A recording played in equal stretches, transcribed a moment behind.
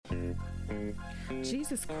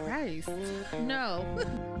Jesus Christ. No.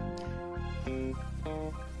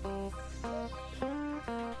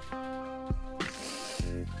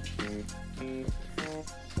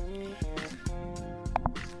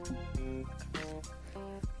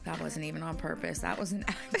 That wasn't even on purpose. That was an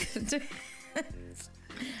accident.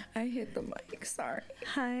 I hit the mic. Sorry.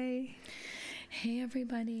 Hi. Hey,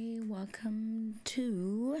 everybody. Welcome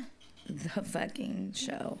to the fucking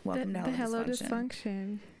show. Welcome to the Hello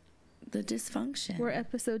Dysfunction. The Dysfunction. We're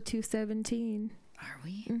episode 217. Are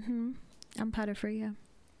we? Mm-hmm. I'm Patafria.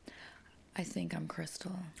 I think I'm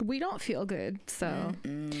Crystal. We don't feel good, so.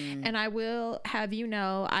 And I will have you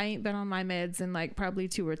know, I ain't been on my meds in like probably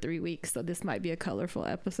 2 or 3 weeks, so this might be a colorful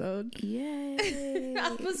episode. Yay.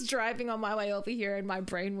 I was driving on my way over here and my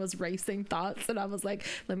brain was racing thoughts, and I was like,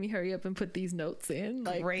 let me hurry up and put these notes in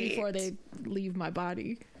like before they leave my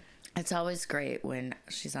body. It's always great when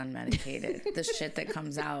she's unmedicated. The shit that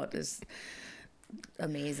comes out is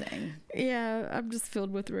amazing. Yeah, I'm just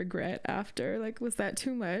filled with regret after. Like, was that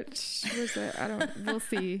too much? Was it? We'll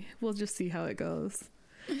see. We'll just see how it goes.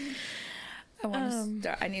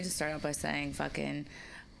 I need to start out by saying fucking,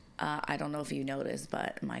 I don't know if you noticed,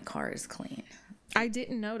 but my car is clean. I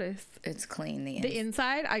didn't notice. It's clean. The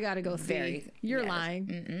inside, I gotta go see. You're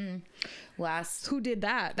lying. Who did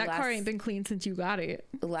that? That car ain't been clean since you got it.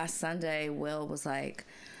 Last Sunday, Will was like,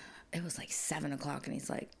 it was like 7 o'clock, and he's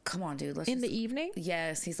like, come on, dude, let's in the evening?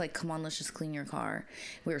 Yes. He's like, come on, let's just clean your car.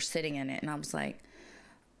 We were sitting in it, and I was like,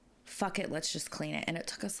 fuck it, let's just clean it. And it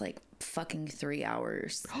took us like fucking 3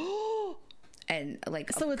 hours. And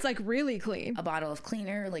like, so it's like really clean. A bottle of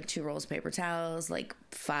cleaner, like 2 rolls of paper towels, like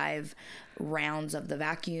 5 rounds of the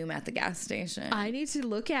vacuum at the gas station. I need to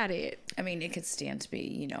look at it. I mean, it could stand to be,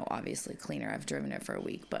 you know, obviously cleaner. I've driven it for a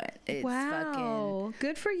week, but it's fucking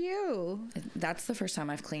good for you. That's the first time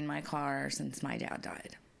I've cleaned my car since my dad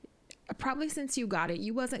died. Probably since you got it.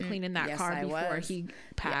 You wasn't cleaning that car before he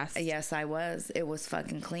passed. Yes, I was. It was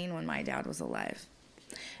fucking clean when my dad was alive.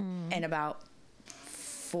 And about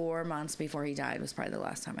 4 months before he died was probably the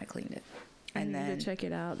last time I cleaned it. And I need to check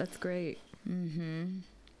it out. That's great.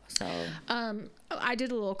 So I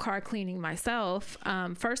did a little car cleaning myself.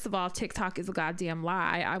 First of all, TikTok is a goddamn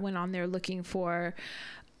lie. I went on there looking for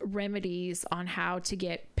remedies on how to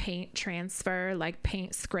get paint transfer, like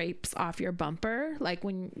paint scrapes off your bumper, like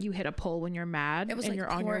when you hit a pole when you're mad. It was and like you're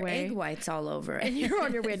on your way, egg whites all over it. And you're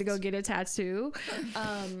on your way to go get a tattoo.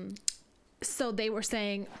 So they were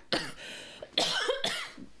saying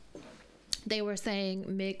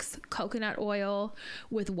mix coconut oil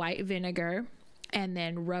with white vinegar and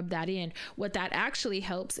then rub that in. What that actually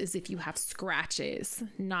helps is if you have scratches,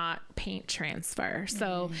 not paint transfer.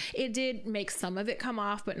 So it did make some of it come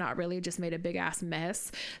off, but not really, just made a big ass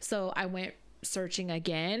mess. So I went searching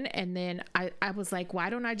again, and then I was like, why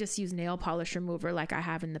don't I just use nail polish remover like I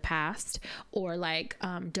have in the past, or like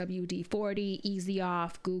WD-40, Easy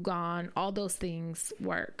Off, Goo Gone, all those things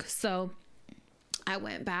work. So I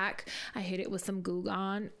went back, I hit it with some Goo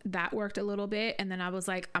Gone. That worked a little bit. And then I was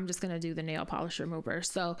like, I'm just going to do the nail polish remover.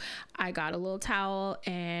 So I got a little towel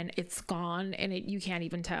and it's gone. And you can't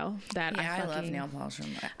even tell that I love nail polish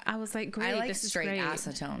remover. I was like, great. I like this straight is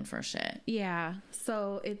great. acetone for shit. Yeah.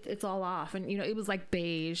 So it's all off. And, you know, it was like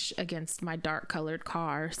beige against my dark colored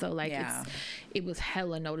car. So like it was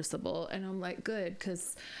hella noticeable. And I'm like, good.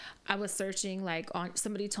 Because I was searching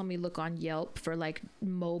somebody told me look on Yelp for like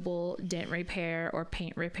mobile dent repair or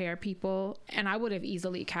paint repair people, and I would have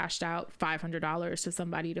easily cashed out $500 to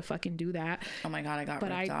somebody to fucking do that. Oh my god, I got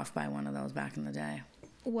ripped off by one of those back in the day.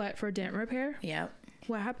 What, for dent repair? Yep.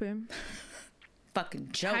 What happened? Fucking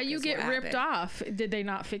joke. How you get ripped off? Did they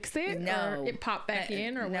not fix it? No. Or it popped back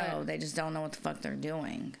in or what? No, they just don't know what the fuck they're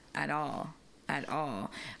doing at all.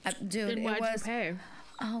 Dude, then why'd you pay?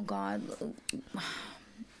 Oh god.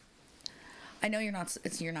 I know you're not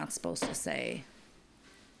supposed to say.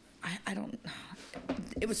 I don't.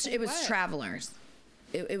 It was travelers.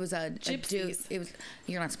 It was a gypsies. It was.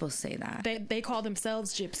 You're not supposed to say that. They call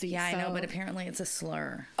themselves gypsies. Yeah, I know, but apparently it's a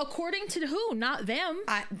slur. According to who? Not them.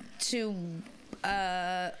 I don't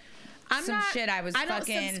subscribe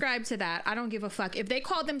to that. I don't give a fuck. If they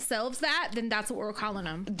call themselves that, then that's what we're calling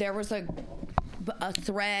them. There was a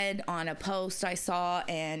thread on a post I saw,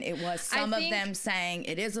 and it was some of them saying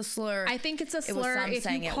it is a slur. I think it's a slur if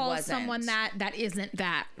you call someone that isn't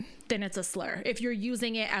that, then it's a slur. If you're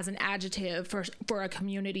using it as an adjective for a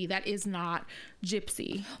community that is not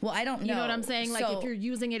gypsy. Well, I don't know. You know what I'm saying? Like, if you're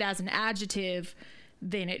using it as an adjective,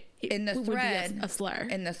 then it in the would thread, be a slur.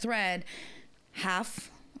 In the thread, half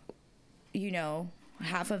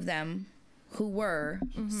of them who were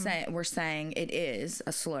saying it is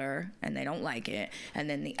a slur and they don't like it, and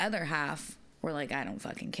then the other half were like, I don't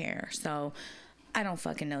fucking care. So I don't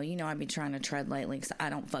fucking know. You know, I'd be trying to tread lightly because I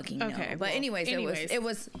don't fucking know. But well, anyways, it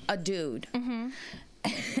was a dude.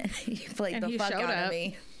 He played the fuck out of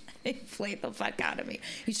me. He played the fuck out of me.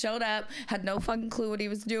 He showed up, had no fucking clue what he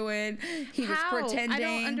was doing. He was pretending. I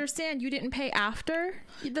don't understand. You didn't pay after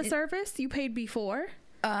the service? You paid before?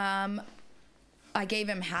 I gave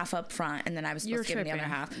him half up front, and then I was supposed to give him the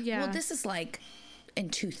other half. Yeah. Well, this is like in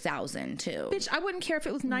 2000 too. Bitch, I wouldn't care if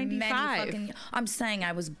it was 95. I'm saying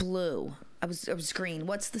I was blue. I was green.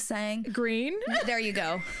 What's the saying? Green? There you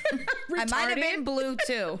go. I might have been blue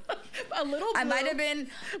too. A little blue. I might have been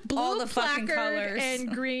blue, all the fucking colors.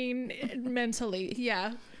 And green mentally.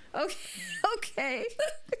 Yeah. Okay.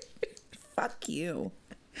 Fuck you.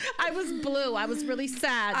 I was blue. I was really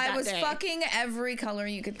sad. I was day. fucking every color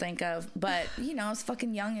you could think of, but you know, I was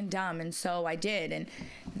fucking young and dumb, and so I did. And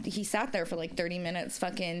he sat there for like 30 minutes,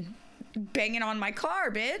 fucking banging on my car,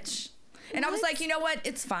 bitch. And I was like, you know what?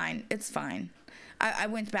 It's fine. It's fine. I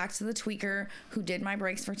went back to the tweaker who did my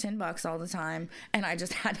brakes for $10 all the time, and I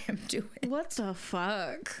just had him do it. What the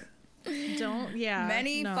fuck?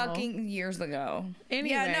 Many fucking years ago.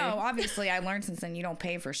 Anyway. Yeah, no, obviously I learned since then you don't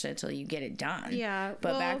pay for shit till you get it done. Yeah.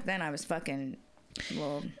 But back then I was fucking,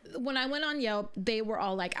 when I went on Yelp, they were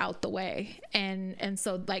all like out the way, and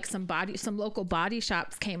so like some local body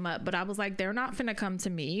shops came up, but I was like, they're not finna come to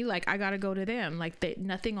me. Like, I gotta go to them. Like,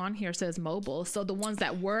 nothing on here says mobile. So the ones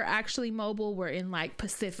that were actually mobile were in like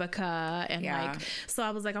Pacifica and like, so I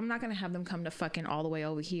was like, I'm not gonna have them come to fucking all the way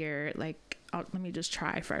over here. Like, let me just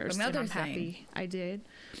try first. Another and I'm thing. happy I did.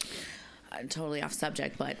 Totally off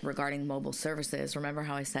subject, but regarding mobile services, remember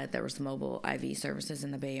how I said there was mobile IV services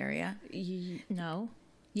in the Bay Area? No.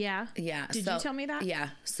 Yeah. Did you tell me that? Yeah.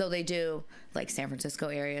 So they do like San Francisco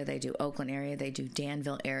area, they do Oakland area, they do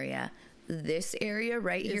Danville area. This area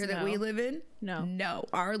right here that we live in? No.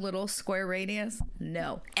 Our little square radius?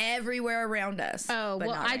 No. Everywhere around us. Oh,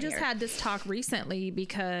 well, I just had this talk recently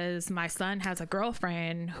because my son has a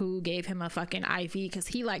girlfriend who gave him a fucking IV because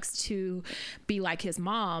he likes to be like his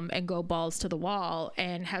mom and go balls to the wall,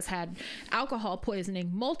 and has had alcohol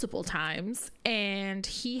poisoning multiple times. And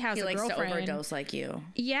he has a girlfriend. He likes to overdose like you.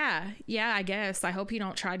 Yeah, I guess. I hope he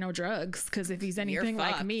don't try no drugs, because if he's anything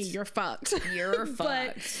like me, you're fucked. You're fucked.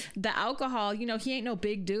 But the alcohol, you know, he ain't no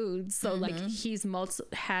big dude. So like he's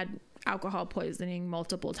had alcohol poisoning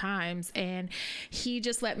multiple times, and he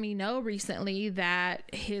just let me know recently that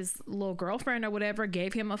his little girlfriend or whatever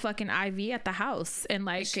gave him a fucking IV at the house. And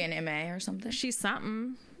like, is she an MA or something? She's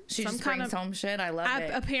something. She just brings home shit. I love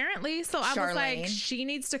it. Apparently. So I was like, she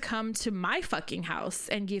needs to come to my fucking house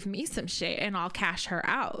and give me some shit, and I'll cash her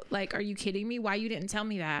out. Like, are you kidding me? Why you didn't tell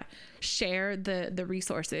me that? Share the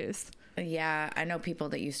resources. Yeah, I know people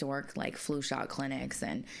that used to work like flu shot clinics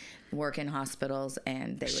and work in hospitals,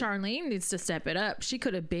 and Charlene needs to step it up. She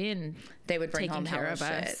could have been. They would bring taking home care of shit.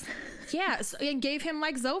 us. Yes, and gave him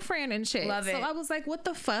like Zofran and shit. Love it. So I was like, what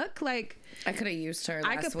the fuck? Like, I could have used her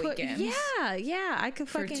last weekend. Yeah, I could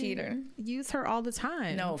fucking use her all the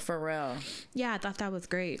time. No, for real. Yeah, I thought that was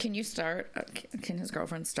great. Can you can his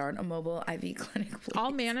girlfriend start a mobile IV clinic, please?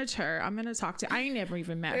 I'll manage her. I'm gonna talk to. I ain't never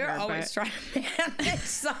even met her. You're always trying to manage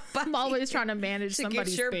somebody. I'm always trying to manage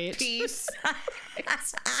somebody's get your bitch. Piece.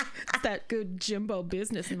 That good Jimbo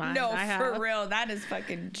business mind. No, for real. That is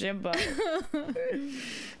fucking Jimbo.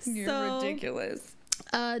 You're ridiculous.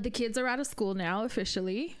 The kids are out of school now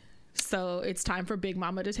officially, so it's time for Big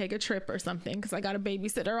Mama to take a trip or something, because I got a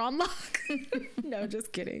babysitter on lock. No,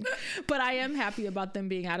 just kidding. But I am happy about them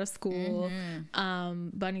being out of school.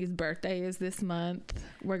 Bunny's birthday is this month.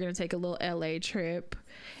 We're gonna take a little LA trip,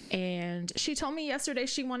 and she told me yesterday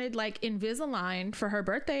she wanted like Invisalign for her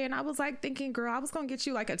birthday, and I was like thinking, girl, I was gonna get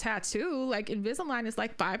you like a tattoo. Like, Invisalign is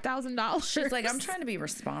like $5,000. She's like, I'm trying to be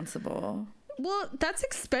responsible. Well, that's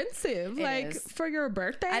expensive. For your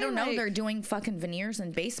birthday. I don't know. They're doing fucking veneers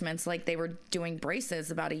in basements like they were doing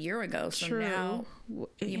braces about a year ago. So true. Now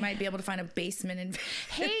you might be able to find a basement in.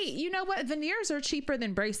 Hey, you know what? Veneers are cheaper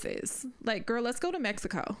than braces. Like, girl, let's go to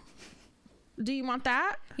Mexico. Do you want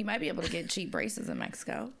that? You might be able to get cheap braces in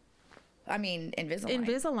Mexico. I mean, Invisalign.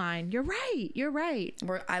 Invisalign. You're right.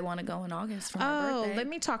 I want to go in August for my birthday. Let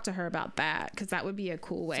me talk to her about that, because that would be a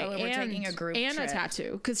cool way. So we're taking a group and trip. A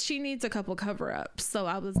tattoo, because she needs a couple cover-ups. So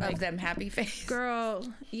I was like, of them happy face. Girl,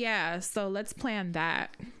 yeah. So let's plan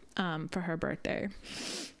that for her birthday.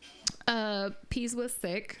 Peas was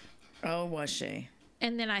sick. Oh, was she?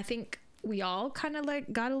 And then I think we all kind of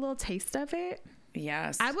like got a little taste of it.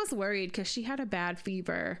 Yes. I was worried because she had a bad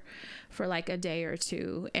fever for like a day or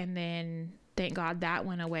two, and then thank God that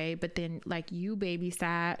went away. But then like you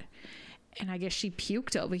babysat, and I guess she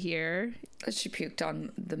puked over here. She puked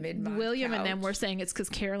on the mid-mod William couch. and them were saying it's because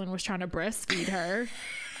Carolyn was trying to breastfeed her.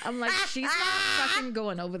 I'm like, she's not fucking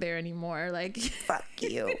going over there anymore. Like, fuck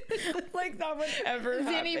you. Like that would ever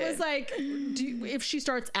Vinny happen. was like, if she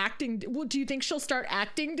starts acting, well, do you think she'll start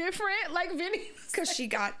acting different? Like Vinny, because she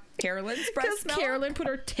got Carolyn's breast because milk. Carolyn put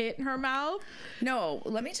her tit in her mouth. No,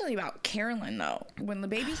 let me tell you about Carolyn though. When the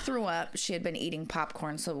baby threw up, she had been eating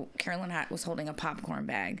popcorn, so Carolyn was holding a popcorn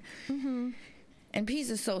bag. Mm-hmm. And Pease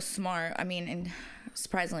is so smart. I mean, and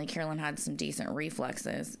surprisingly, Carolyn had some decent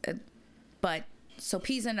reflexes. But so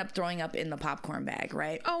Pease ended up throwing up in the popcorn bag,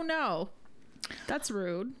 right? Oh no, that's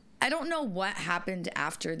rude. I don't know what happened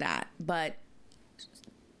after that, but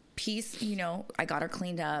Peace, you know, I got her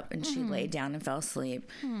cleaned up and she laid down and fell asleep.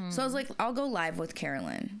 So I was like, I'll go live with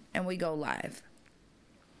Carolyn. And we go live.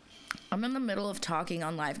 I'm in the middle of talking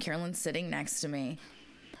on live. Carolyn's sitting next to me.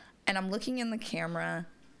 And I'm looking in the camera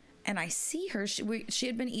and I see her. She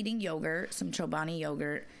had been eating yogurt, some Chobani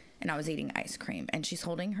yogurt, and I was eating ice cream. And she's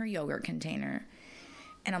holding her yogurt container.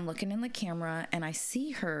 And I'm looking in the camera and I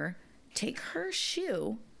see her take her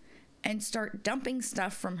shoe and start dumping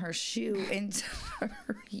stuff from her shoe into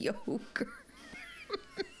her yogurt.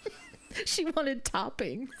 She wanted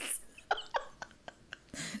toppings.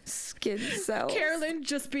 Skin cells. Carolyn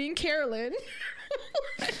just being Carolyn.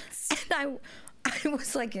 And I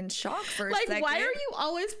was like in shock for a Like, second. why are you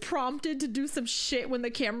always prompted to do some shit when the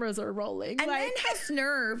cameras are rolling? And like, then has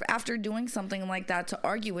nerve after doing something like that to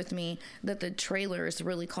argue with me that the trailer is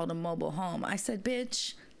really called a mobile home. I said,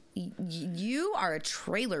 bitch, you are a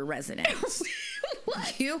trailer resident.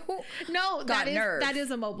 You no, got nerve. that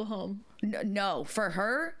is a mobile home. No, for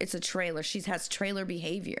her, it's a trailer. She has trailer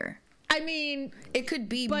behavior. I mean, It could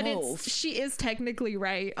be but moved. she is technically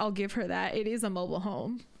right. I'll give her that. It is a mobile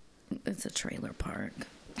home. It's a trailer park.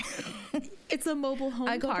 It's a mobile home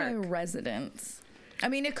I go by park. residence. I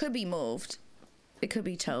mean, it could be moved. It could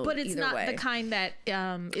be towed. But it's either not way. the kind that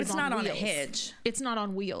is It's on not on a wheels. hitch. It's not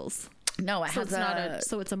on wheels. No, it So has it's not a.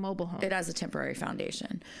 So it's a mobile home. It has a temporary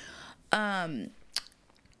foundation. And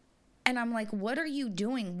I'm like, what are you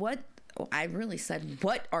doing? I really said,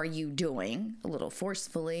 what are you doing? A little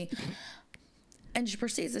forcefully. And she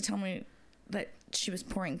proceeds to tell me that she was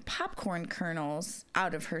pouring popcorn kernels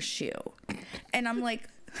out of her shoe. And I'm like,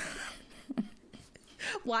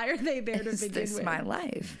 Why are they there to is begin this with? my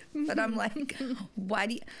life? But I'm like, why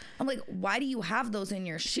do you have those in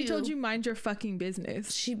your shoe? She told you mind your fucking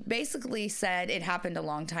business. She basically said it happened a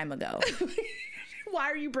long time ago. Why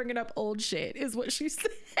are you bringing up old shit? Is what she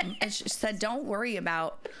said. And she said, don't worry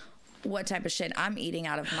about what type of shit I'm eating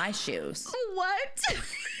out of my shoes. What?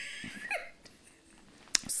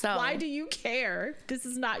 So Why do you care? This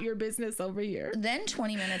is not your business over here. then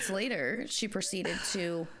 20 minutes later, she proceeded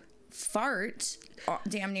to fart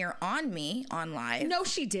damn near on me on live. No,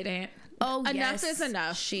 she didn't. Oh, enough yes, is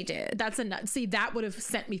enough. She did. That's enough. See, that would have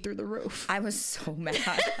sent me through the roof. I was so mad.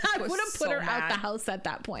 I would have put so her out mad. the house at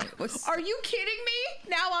that point. was Are you kidding me?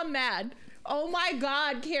 Now I'm mad. Oh my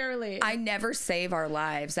God, Carolyn. I never save our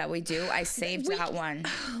lives that we do. I saved that one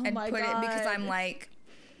and my put it because God. I'm like,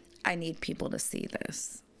 I need people to see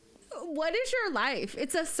this. What is your life?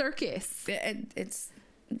 It's a circus. It's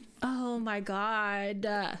Oh my God.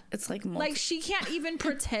 like Like she can't even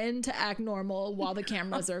pretend to act normal while the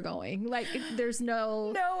cameras are going. Like there's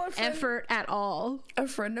no a friend- effort at all. A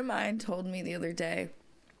friend of mine told me the other day,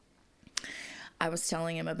 I was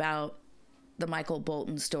telling him about the Michael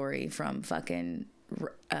Bolton story from fucking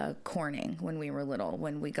Corning when we were little,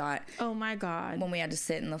 when we had to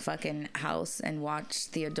sit in the fucking house and watch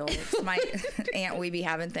the adults. My aunt Weeby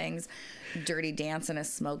having things, Dirty Dance in a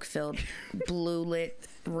smoke-filled blue lit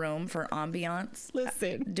room for ambiance.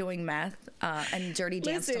 Listen. Doing meth and Dirty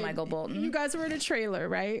Dance to Michael Bolton. You guys were in a trailer,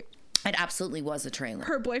 right? It absolutely was a trailer.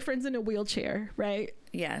 Her boyfriend's in a wheelchair, right?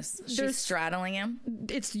 Yes. She's There's- straddling him.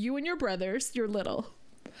 It's you and your brothers. You're little.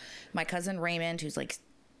 My cousin Raymond, who's like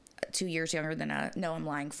 2 years younger than us. No, I'm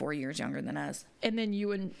lying. 4 years younger than us. And then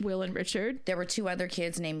you and Will and Richard. There were two other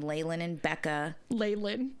kids named Laylan and Becca.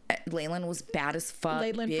 Laylan. Laylan was bad as fuck.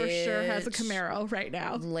 Laylan for sure has a Camaro right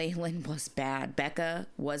now. Laylan was bad. Becca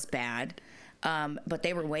was bad. But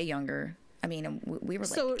they were way younger. I mean, we were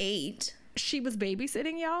like So- 8. She was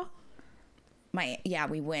babysitting y'all?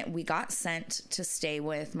 We got sent to stay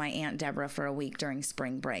with my Aunt Deborah for a week during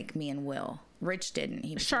spring break. Me and Will. Rich didn't.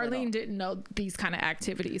 He was little. Charlene didn't know these kind of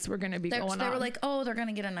activities were going to be going on. They were like, oh, they're going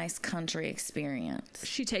to get a nice country experience.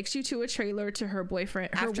 She takes you to a trailer to her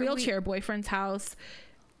boyfriend, her After wheelchair boyfriend's house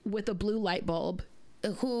with a blue light bulb.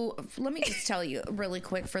 Let me just tell you really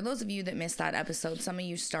quick, for those of you that missed that episode, some of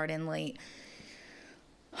you start in late.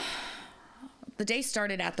 The day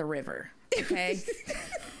started at the river, okay?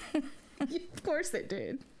 Of course it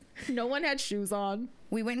did. No one had shoes on.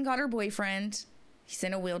 We went and got her boyfriend. He's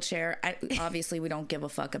in a wheelchair. Obviously, we don't give a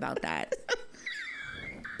fuck about that.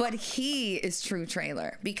 But he is true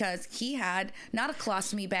trailer because he had not a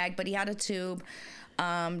colostomy bag, but he had a tube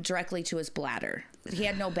directly to his bladder. He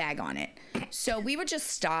had no bag on it. So we would just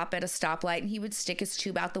stop at a stoplight and he would stick his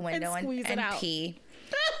tube out the window and pee.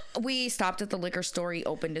 We stopped at the liquor store. He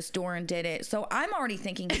opened his door and did it. So I'm already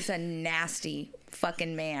thinking he's a nasty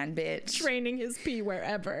fucking man, bitch. Training his pee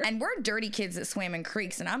wherever. And we're dirty kids that swam in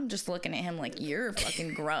creeks. And I'm just looking at him like, you're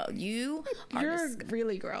fucking gross. You're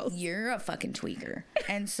really gross. You're a fucking tweaker.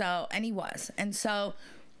 And he was. And so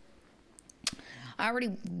I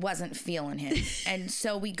already wasn't feeling him. And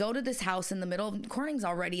so we go to this house in the middle of Corning's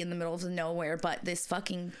already in the middle of nowhere, but this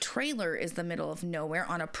fucking trailer is the middle of nowhere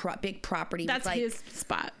on a big property. That's with his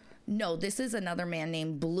spot. No, this is another man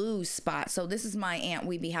named Blue's spot. So this is my aunt.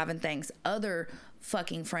 We be having things. Other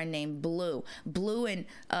fucking friend named Blue. Blue and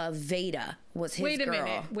Veda was his girl.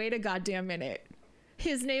 Minute. Wait a goddamn minute.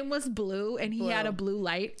 His name was Blue, and he had a blue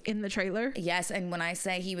light in the trailer? Yes, and when I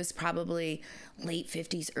say he was probably late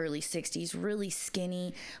 50s, early 60s, really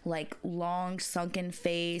skinny, like long sunken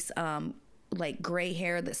face, like gray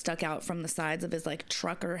hair that stuck out from the sides of his like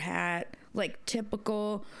trucker hat, like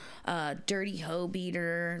typical dirty hoe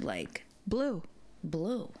beater, like Blue.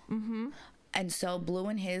 Mm-hmm. And so Blue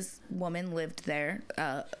and his woman lived there.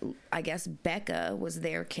 I guess Becca was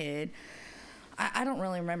their kid. I don't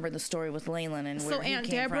really remember the story with Leyland and where he Aunt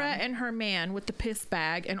came Deborah from. and her man with the piss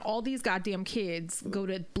bag and all these goddamn kids go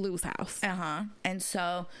to Blue's house. And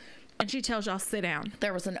so... And she tells y'all, sit down.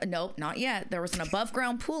 There was nope, not yet. There was an above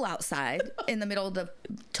ground pool outside in the middle of the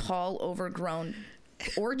tall, overgrown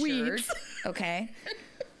orchard. Weeds. Okay.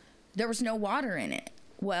 There was no water in it.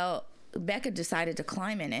 Well, Becca decided to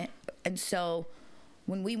climb in it. And so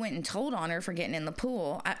when we went and told on her for getting in the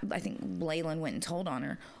pool, I think Leyland went and told on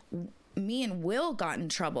her. Me and Will got in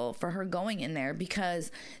trouble for her going in there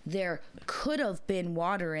because there could have been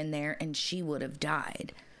water in there and she would have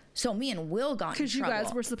died. So me and Will got in trouble. Because you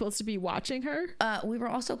guys were supposed to be watching her? We were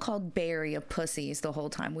also called Bay Area pussies the whole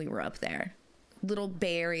time we were up there. Little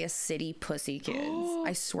Bay Area city pussy kids.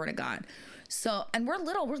 I swear to God. So, and we're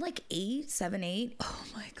little. We're like 7, 8. Oh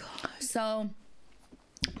my God. So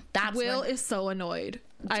that's Will is so annoyed.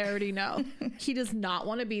 I already know. He does not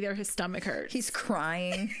want to be there. His stomach hurts. He's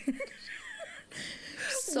crying.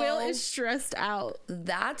 Will is stressed out.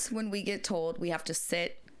 That's when we get told we have to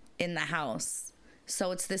sit in the house.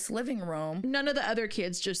 So it's this living room. None of the other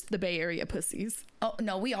kids, just the Bay Area pussies. Oh,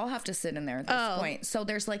 no, we all have to sit in there at this point. So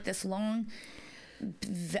there's like this long,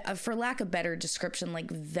 for lack of better description,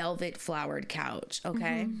 like velvet flowered couch.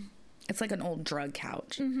 Okay. Mm-hmm. It's like an old drug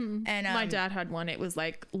couch. Mm-hmm. And my dad had one. It was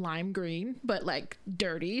like lime green, but like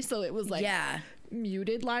dirty. So it was like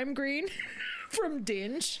muted lime green from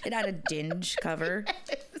Dinge. It had a Dinge cover.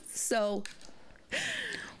 Yes. So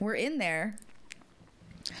we're in there.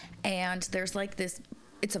 And there's like this,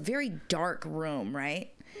 it's a very dark room,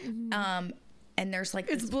 right? Mm-hmm. And there's like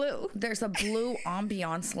it's blue. There's a blue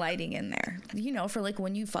ambiance lighting in there, you know, for like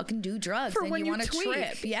when you fucking do drugs and you want to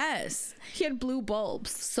trip. Yes. He had blue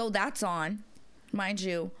bulbs. So that's on, mind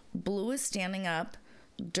you. Blue is standing up,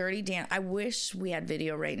 dirty dance. I wish we had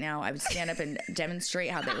video right now. I would stand up and demonstrate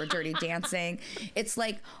how they were dirty dancing. It's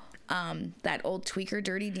like that old tweaker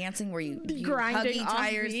dirty dancing where you hug each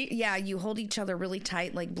other. Yeah, you hold each other really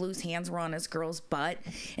tight. Like Blue's hands were on his girl's butt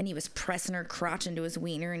and he was pressing her crotch into his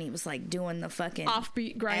wiener and he was like doing the fucking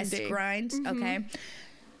offbeat grinding. S-grind. Mm-hmm. Okay.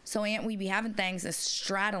 So Aunt We Be Having Things is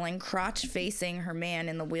straddling, crotch facing her man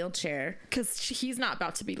in the wheelchair. Because he's not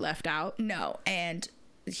about to be left out. No. And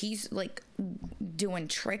he's like doing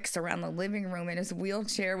tricks around the living room in his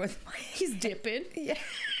wheelchair with he's dipping. Yeah.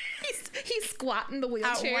 He's squatting the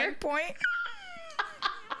wheelchair. At one point.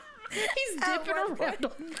 He's dipping around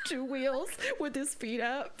on 2 wheels with his feet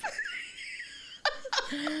up.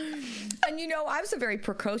 And you know, I was a very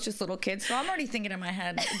precocious little kid, so I'm already thinking in my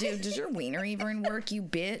head, dude, does your wiener even work, you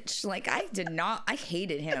bitch? Like, I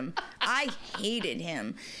hated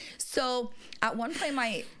him. So at one point,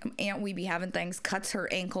 my Aunt We Be Having Things cuts her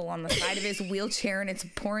ankle on the side of his wheelchair and it's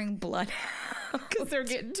pouring blood out. Because they're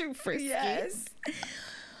getting too frisky. Yes.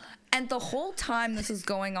 And the whole time this is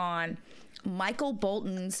going on, Michael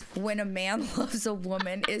Bolton's When a Man Loves a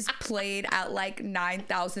Woman is played at like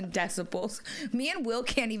 9,000 decibels. Me and Will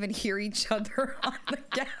can't even hear each other on the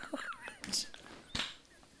couch.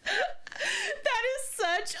 That is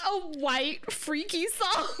such a white, freaky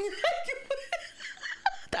song.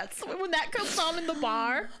 That's when that comes on in the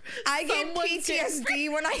bar. I get PTSD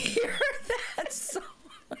when I hear that song.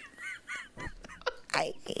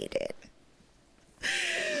 I hate it.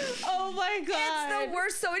 Oh my God. It's the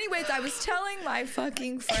worst. So anyways, I was telling my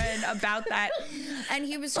fucking friend about that, and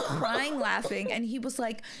he was crying laughing, and he was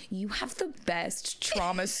like, you have the best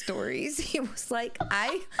trauma stories. He was like,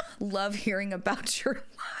 I love hearing about your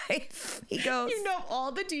life. He goes, You know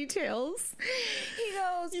all the details. he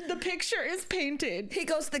goes, The picture is painted. he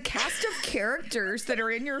goes, the cast of characters that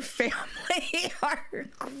are in your family are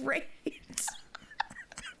great.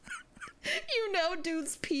 You know,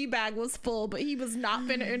 dude's pee bag was full, but he was not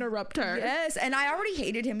gonna interrupt her. Yes, and I already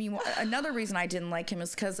hated him. Another reason I didn't like him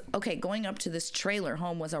is because, okay, going up to this trailer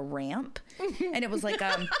home was a ramp, and it was like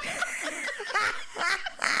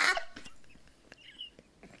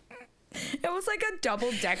it was like a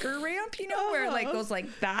double-decker ramp, you know, where it like goes like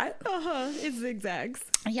that. It zigzags.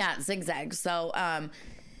 Yeah, zigzags. So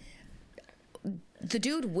the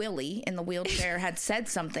dude Willie in the wheelchair had said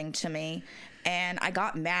something to me, and I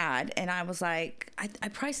got mad, and I was like, I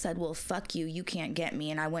probably said, well, fuck you, you can't get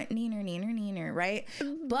me. And I went, neener, neener, neener, right?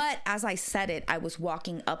 But as I said it, I was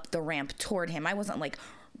walking up the ramp toward him. I wasn't like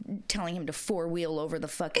telling him to four-wheel over the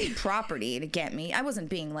fucking property to get me. I wasn't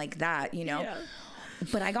being like that, you know? Yeah.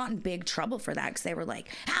 But I got in big trouble for that because they were like,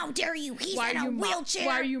 how dare you? He's in a wheelchair.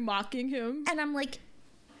 Why are you mocking him? And I'm like,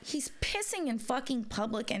 he's pissing in fucking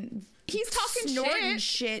public and He's talking snorting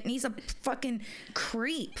shit, and he's a fucking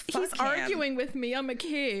creep. Fuck He's him. arguing with me. I'm a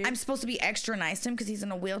kid. I'm supposed to be extra nice to him because he's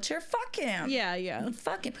in a wheelchair. Fuck him. Yeah.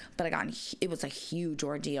 Fuck him. But it was a huge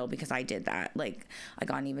ordeal because I did that. Like, I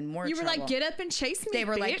got in even more You were trouble. like, get up and chase me, They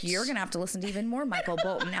were bitch. like, you're going to have to listen to even more Michael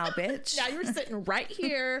Bolton now, bitch. Now you're sitting right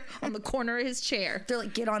here on the corner of his chair. They're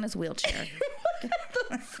like, get on his wheelchair. What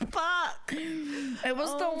the fuck? It was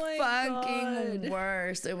Oh the my fucking God.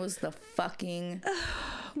 worst. It was the fucking...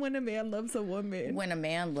 When a man loves a woman. When a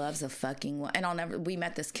man loves a fucking... And we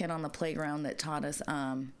met this kid on the playground that taught us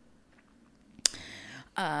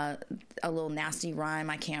a little nasty rhyme.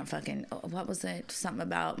 I can't fucking... What was it? Something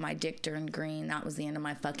about my dick turned green. That was the end of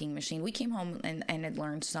my fucking machine. We came home and had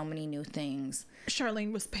learned so many new things.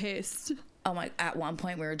 Charlene was pissed. Oh my! At one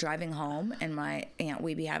point, we were driving home, and my aunt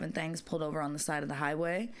We Be Having Things pulled over on the side of the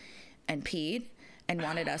highway and peed and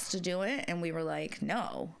wanted us to do it, and we were like,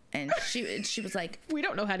 no. And she was like, We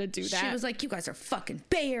don't know how to do that. she was like, you guys are fucking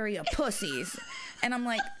Bay Area pussies. And I'm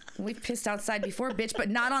like, we've pissed outside before, bitch, but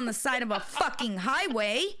not on the side of a fucking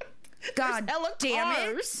highway. God hella damn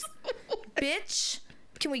cars. it, bitch.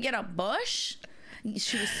 Can we get a bush?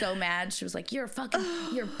 She was so mad. She was like, you're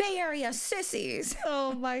Bay Area sissies.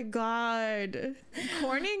 Oh my God.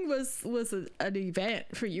 Corning was an event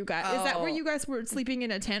for you guys. Is that where you guys were sleeping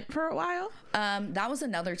in a tent for a while? That was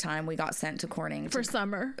another time we got sent to Corning For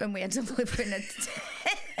summer and we had to live in a tent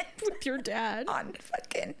with your dad. on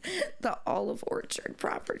fucking the Olive Orchard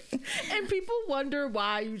property. And people wonder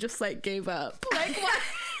why you just like gave up. Like why,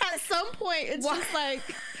 at some point it's just like,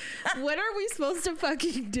 what are we supposed to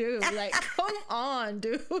fucking do? Like, come on,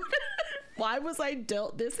 dude. Why was I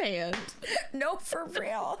dealt this hand? No, for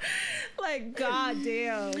real. Like,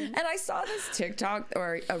 goddamn. And I saw this TikTok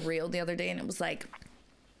or a reel the other day, and it was like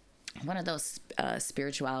one of those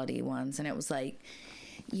spirituality ones, and it was like,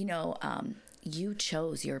 you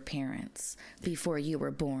chose your parents before you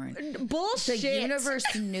were born. Bullshit. The universe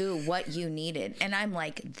knew what you needed. And I'm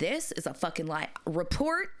like, this is a fucking lie.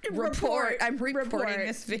 Report. I'm reporting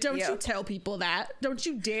this video. Don't you tell people that. Don't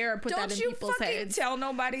you dare put that in people's heads. Tell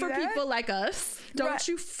nobody For that. people like us. Don't Right.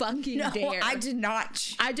 you fucking No, dare. I did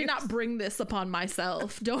not. I did not bring this upon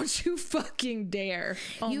myself. Don't you fucking dare.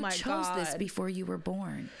 Oh you my chose God. this before you were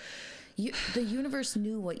born. The universe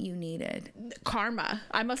knew what you needed. Karma.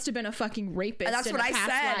 I must have been a fucking rapist. That's in what a I past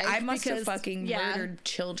said. life I must have because, fucking murdered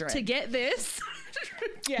children. To get this.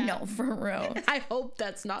 Yeah. No, for real. I hope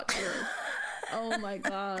that's not true. Oh my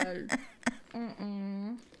God.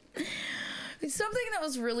 Something that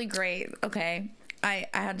was really great. Okay. I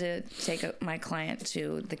had to take my client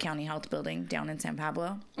to the county health building down in San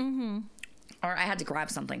Pablo. Mm-hmm. Or I had to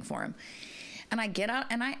grab something for him. And I get out,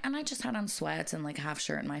 and I just had on sweats and like a half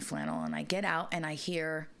shirt and my flannel. And I get out, and I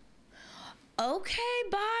hear, "Okay,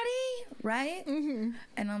 body," right? Mm-hmm.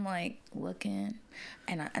 And I'm like looking,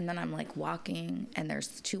 and then I'm like walking, and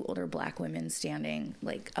there's two older black women standing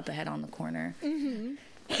like up ahead on the corner. Mm-hmm.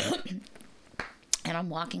 And I'm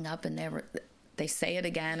walking up, and they say it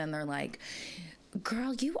again, and they're like,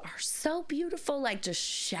 "Girl, you are so beautiful!" Like just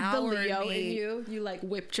The showered Leo me. in you like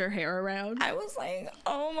whipped your hair around. I was like,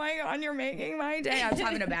 oh my God, you're making my day. I was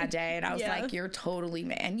having a bad day, and I was Yeah. like, you're totally,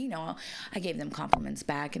 and I gave them compliments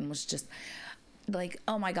back and was just like,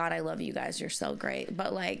 oh my God, I love you guys. You're so great.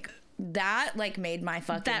 But like that, like made my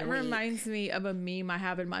fucking That week. reminds me of a meme I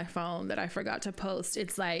have in my phone that I forgot to post.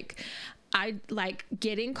 It's like, I like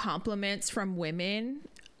getting compliments from women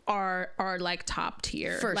are like top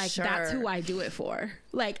tier. For like sure. That's who I do it for.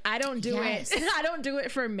 Like I don't do Yes. it. I don't do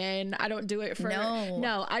it for men. I don't do it for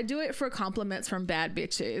No. I do it for compliments from bad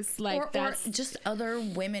bitches. Like or that's just other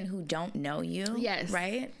women who don't know you. Yes.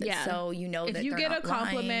 Right? Yeah. So you know if that you they're get a not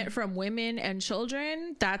compliment lying. from women and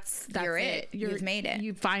children, that's You're it. You've made it.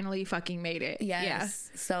 You finally fucking made it. Yes.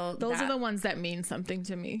 Yeah. So Those are the ones that mean something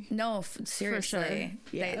to me. No, seriously.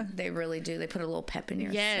 Yeah. They really do. They put a little pep in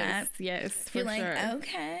your Yes. step. Yes. For You're like, sure.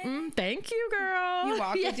 okay. Thank you, girl. You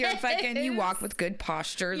walk with your fucking, you Yes. walk with good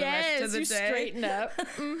posture the rest of the you day. straighten up.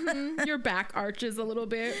 Your back arches a little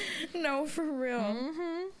bit. No, for real.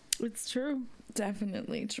 It's true.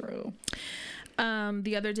 Definitely true.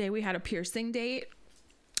 The other day we had a piercing date.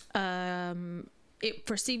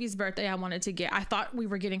 For Stevie's birthday, I thought we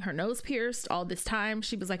were getting her nose pierced all this time.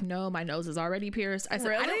 She was like, no, my nose is already pierced. I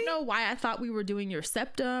said, I don't Really? know why I thought we were doing your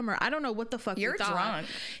septum, or I don't know what the fuck You're we thought. drunk.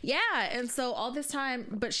 Yeah. And so all this time,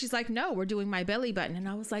 but she's like, no, we're doing my belly button. And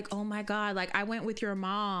I was like, oh my God, like I went with your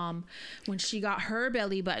mom when she got her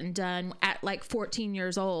belly button done at like 14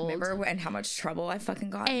 years old. Remember and how much trouble I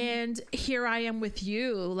fucking got? And here I am with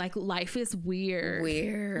you. Like life is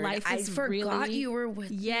weird. Life I is forgot really, you were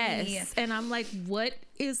with me. Yes. And I'm like, what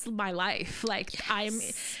is my life? Like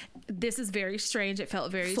this is very strange. It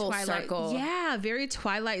felt very Full Twilight. circle. Yeah. Very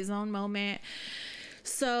Twilight Zone moment.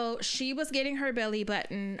 So she was getting her belly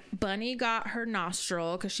button. Bunny got her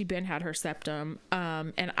nostril because she been had her septum.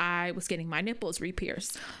 And I was getting my nipples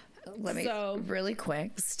re-pierced. Really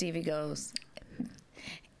quick. Stevie goes,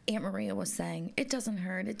 Aunt Maria was saying, it doesn't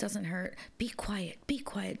hurt. Be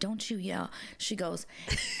quiet, don't you yell. She goes,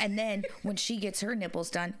 and then when she gets her nipples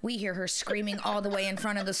done, we hear her screaming all the way in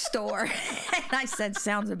front of the store. And I said,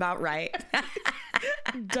 sounds about right.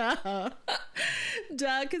 Duh.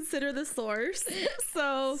 Consider the source.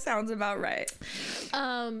 So sounds about right.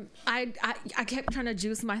 I kept trying to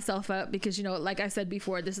juice myself up because, you know, like I said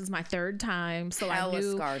before, this is my third time. So I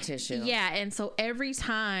knew scar tissue. Yeah. And so every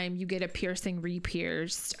time you get a piercing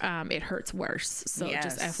re-pierced, it hurts worse. So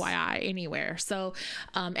just FYI anywhere. So,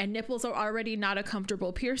 and nipples are already not a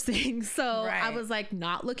comfortable piercing. So I was like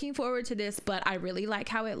not looking forward to this, but I really like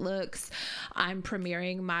how it looks. I'm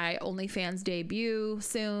premiering my OnlyFans debut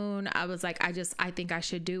soon. I was like, I think I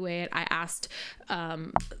should do it. I asked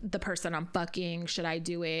the person I'm fucking, should I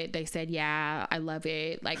do it? They said, yeah, I love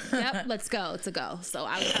it. Like, yep, let's go. It's a go. So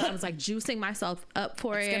I was like juicing myself up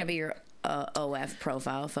for it. It's going to be your OF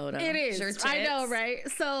profile photo. It is. I know, right?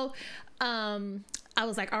 So I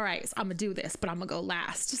was like, all right, so I'm gonna do this, but I'm gonna go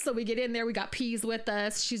last. So we get in there. We got Peas with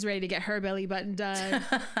us. She's ready to get her belly button done.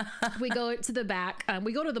 We go to the back.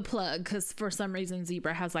 We go to the plug because for some reason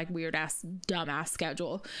Zebra has like weird ass, dumb ass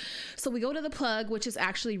schedule. So we go to the plug, which is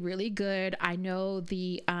actually really good. I know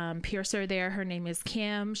the piercer there. Her name is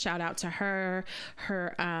Kim. Shout out to her.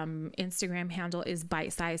 Her Instagram handle is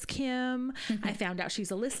Bite Size Kim. I found out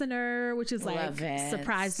she's a listener, which is like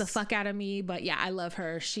surprised the fuck out of me. But yeah, I love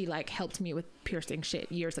her. She like helped me with piercing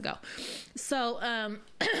shit years ago. So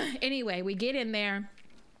anyway, we get in there.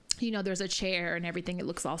 You know, there's a chair and everything. It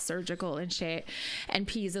looks all surgical and shit. And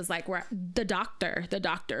Peas is like, we're the doctor.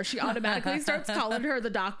 She automatically starts calling her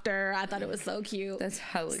the doctor. I thought it was so cute. That's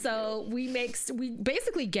hella so cute. We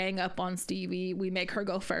basically gang up on Stevie. We make her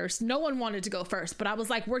go first. No one wanted to go first, but I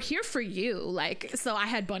was like, we're here for you. Like, so I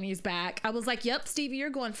had Bunny's back. I was like, yep, Stevie,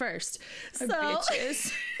 you're going first. So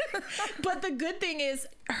bitches. But the good thing is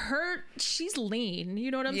she's lean.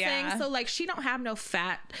 You know what I'm saying? So like, she don't have no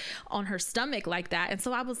fat on her stomach like that. And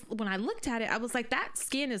so when I looked at it, I was like, that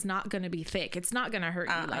skin is not going to be thick. It's not going to hurt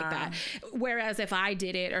you like that. Whereas if I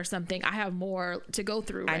did it or something, I have more to go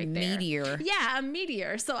through right there. Meteor. Yeah, a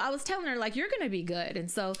meteor. So I was telling her like, you're going to be good.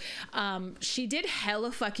 And so she did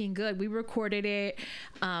hella fucking good. We recorded it.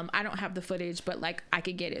 I don't have the footage, but like I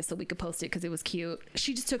could get it so we could post it because it was cute.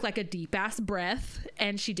 She just took like a deep ass breath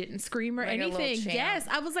and she didn't scream or like anything. Yes.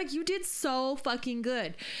 I was like, you did so fucking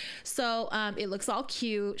good. So it looks all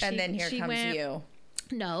cute. And then here comes you.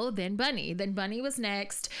 No, then Bunny. Then Bunny was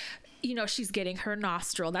next. You know, she's getting her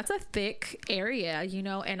nostril. That's a thick area, you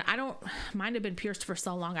know, and mine have been pierced for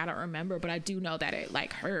so long, I don't remember, but I do know that it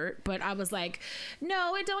like hurt. But I was like,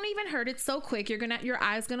 no, it don't even hurt. It's so quick. Your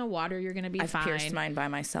eye's gonna water. You're gonna be fine. I've pierced mine by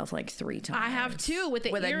myself like 3 times. I have too with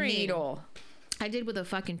the earring. A needle. I did with a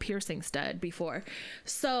fucking piercing stud before.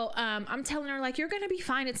 So I'm telling her like, you're gonna be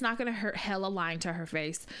fine. It's not gonna hurt. Hella lying to her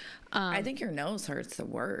face. I think your nose hurts the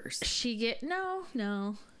worst. She gets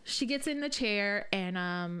in the chair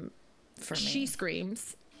and she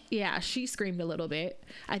screams. Yeah, she screamed a little bit.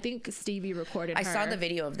 I think Stevie recorded her. I saw the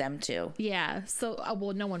video of them too. Yeah. So,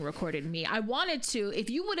 well, no one recorded me. I wanted to. If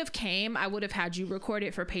you would have came, I would have had you record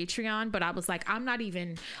it for Patreon. But I was like,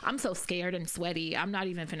 I'm so scared and sweaty. I'm not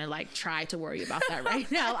even finna like try to worry about that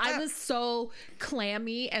right now. I was so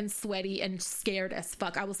clammy and sweaty and scared as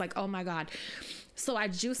fuck. I was like, oh my God. So I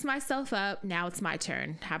juiced myself up. Now it's my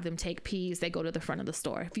turn. Have them take peas. They go to the front of the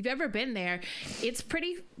store. If you've ever been there, it's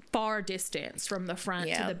pretty far distance from the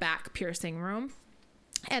front to the back piercing room.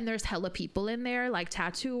 And there's hella people in there, like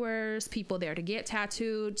tattooers, people there to get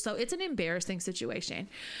tattooed. So it's an embarrassing situation.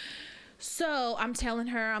 So I'm telling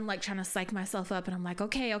her, I'm like trying to psych myself up, and I'm like,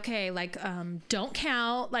 okay, like, don't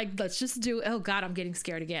count. Like, let's just do, oh God, I'm getting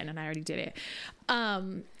scared again. And I already did it.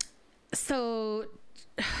 So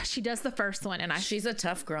she does the first one, and she's a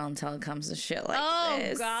tough girl until it comes to shit like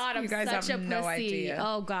this. Oh God, I'm such a pussy. Idea.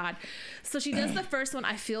 Oh God. So she does the first one.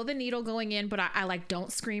 I feel the needle going in, but I like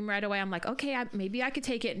don't scream right away. I'm like, okay, maybe I could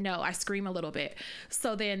take it. No, I scream a little bit.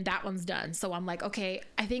 So then that one's done. So I'm like, okay,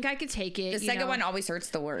 I think I could take it. The second one always hurts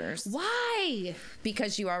the worst. Why?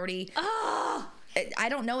 Because you already. I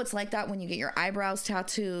don't know. It's like that when you get your eyebrows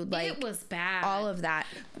tattooed. Like, it was bad. All of that.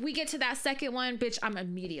 We get to that second one, bitch. I'm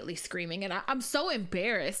immediately screaming, and I'm so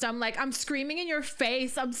embarrassed. I'm like, I'm screaming in your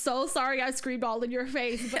face. I'm so sorry. I screamed all in your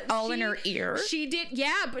face, but all in her ear. She did,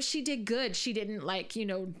 yeah, but she did good. She didn't like,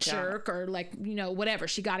 jerk or like, whatever.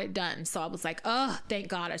 She got it done. So I was like, oh, thank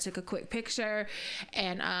God. I took a quick picture,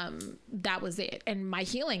 and that was it. And my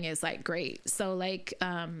healing is like great. So like,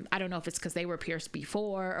 I don't know if it's because they were pierced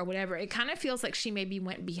before or whatever. It kind of feels like she maybe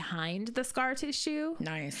went behind the scar tissue.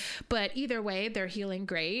 Nice. But either way, they're healing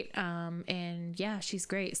great. And yeah, she's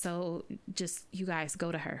great. So just, you guys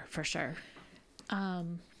go to her for sure.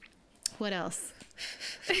 What else?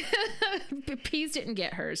 Peas didn't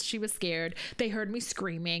get hers. She was scared. They heard me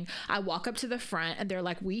screaming. I walk up to the front, and they're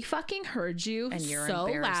like, we fucking heard you, and you're so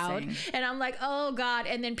loud. And I'm like, oh God.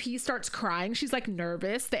 And then Peas starts crying. She's like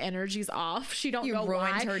nervous. The energy's off. She don't know why.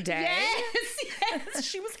 You ruined her day. Yes.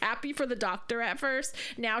 She was happy for the doctor at first.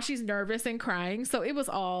 Now she's nervous and crying. So it was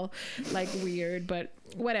all like weird, but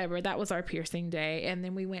whatever. That was our piercing day. And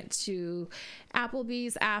then we went to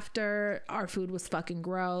Applebee's after. Our food was fucking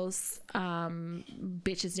gross.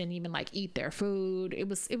 Bitches didn't even like eat their food. It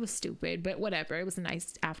was stupid, but whatever. It was a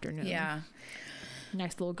nice afternoon. Yeah.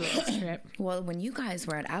 Nice little girls trip. Well, when you guys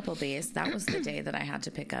were at Applebee's, that was the day that I had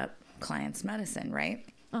to pick up clients' medicine, right?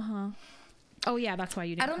 Oh yeah, that's why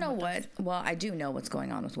you didn't. I don't know what. Well, I do know what's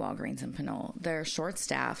going on with Walgreens and Pinole. They're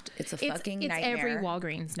short-staffed. It's a fucking nightmare. It's every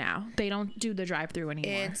Walgreens now. They don't do the drive-through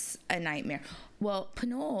anymore. It's a nightmare. Well,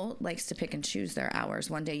 Pinole likes to pick and choose their hours.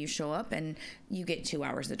 One day you show up and you get 2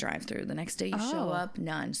 hours of drive-through. The next day you show up,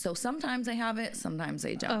 none. So sometimes they have it, sometimes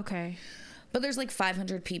they don't. Okay. But there's like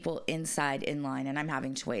 500 people inside in line, and I'm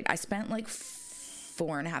having to wait. I spent like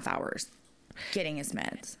 4.5 hours getting his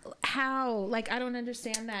meds. How? Like, I don't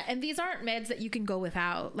understand that. And these aren't meds that you can go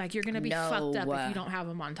without. Like, you're gonna be fucked up if you don't have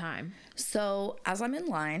them on time. So as I'm in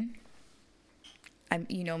line,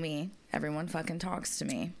 you know me, everyone fucking talks to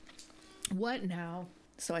me. What now?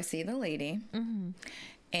 So I see the lady,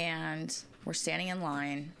 and we're standing in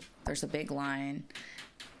line. There's a big line.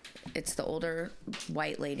 It's the older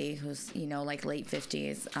white lady who's, like late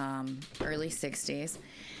 50s, early 60s.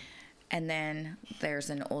 And then there's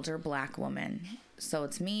an older black woman. So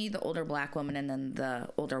it's me, the older black woman, and then the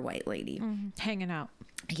older white lady. Hanging out.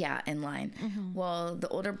 Yeah, in line. Well, the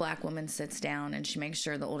older black woman sits down, and she makes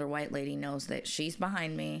sure the older white lady knows that she's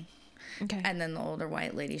behind me. Okay. And then the older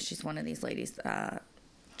white lady, she's one of these ladies,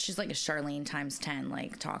 she's like a Charlene times 10,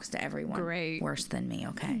 like talks to everyone. Great. Worse than me,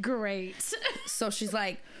 okay? Great. So she's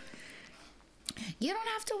like, you don't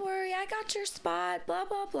have to worry, I got your spot, blah,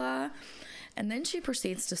 blah, blah. And then she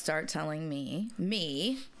proceeds to start telling me,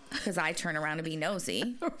 because I turn around to be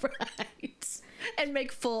nosy. Right. And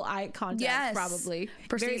make full eye contact, probably.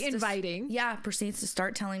 Very inviting. Proceeds to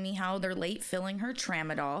start telling me how they're late filling her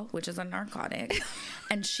Tramadol, which is a narcotic,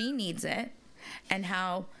 and she needs it. And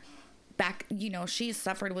how she's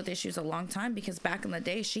suffered with issues a long time because back in the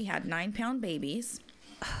day, she had 9-pound babies.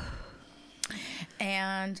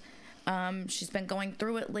 And she's been going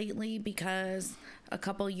through it lately because a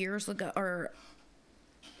couple years ago, or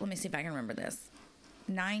let me see if I can remember this.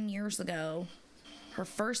 9 years ago, her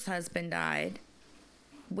first husband died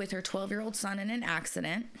with her 12-year-old son in an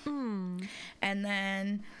accident. And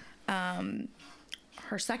then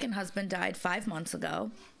her second husband died 5 months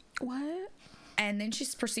ago. What? And then she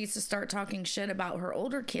proceeds to start talking shit about her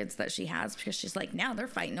older kids that she has, because she's like, now they're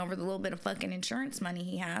fighting over the little bit of fucking insurance money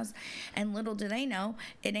he has. And little do they know,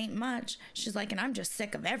 it ain't much. She's like, and I'm just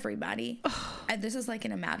sick of everybody. And this is like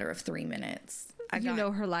in a matter of 3 minutes. I You got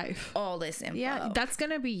know her life. all this info. Yeah, that's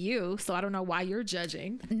gonna be you. So I don't know why you're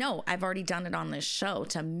judging. No, I've already done it on this show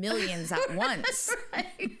to millions at once.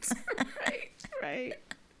 Right.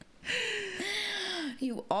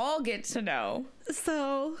 You all get to know.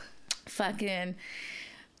 So Fucking,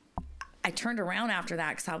 I turned around after that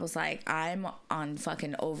because I was like, I'm on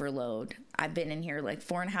fucking overload. I've been in here like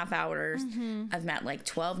 4.5 hours. I've met like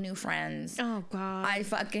 12 new friends. oh god. I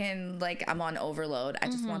fucking, like, I'm on overload. I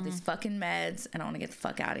just want these fucking meds and I want to get the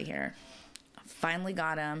fuck out of here. I finally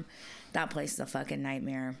got them. That place is a fucking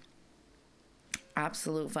nightmare.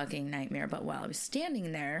 Absolute fucking nightmare. But while I was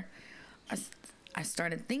standing there, I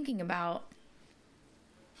started thinking about,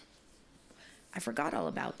 I forgot all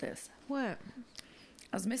about this. What?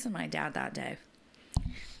 I was missing my dad that day.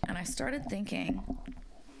 And I started thinking,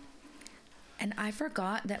 and I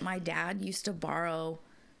forgot that my dad used to borrow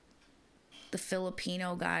the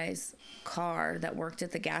Filipino guy's car that worked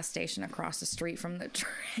at the gas station across the street from the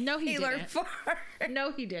No, he trailer didn't. park.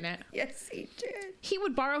 No, he didn't. Yes, he did. He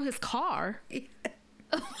would borrow his car. Wait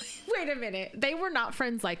a minute. They were not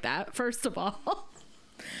friends like that, first of all.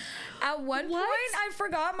 At one What? point, I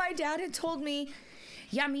forgot my dad had told me,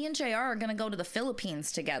 yeah, me and JR are going to go to the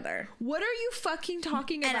Philippines together. What are you fucking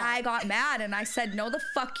talking about? And I got mad and I said, no, the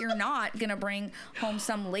fuck you're not going to bring home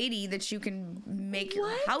some lady that you can make your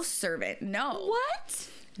What? house servant. No. What?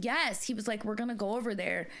 Yes. He was like, we're going to go over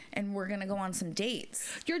there and we're going to go on some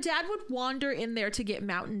dates. Your dad would wander in there to get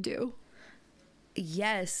Mountain Dew.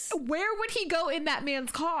 Yes. Where would he go in that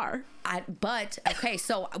man's car? But, okay,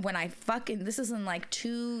 so when this is in like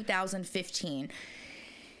 2015.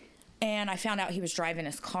 And I found out he was driving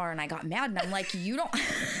his car and I got mad and I'm like, you don't.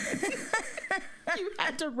 You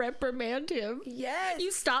had to reprimand him. Yes.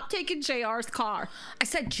 You stopped taking JR's car. I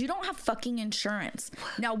said, you don't have fucking insurance.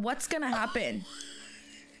 Now what's going to happen?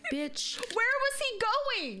 Bitch. Where was he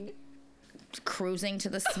going? Cruising to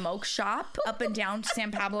the smoke shop up and down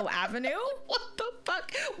San Pablo Avenue. What the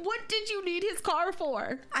fuck? What did you need his car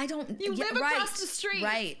for? I don't. You live across the street.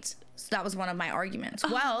 Right. So that was one of my arguments.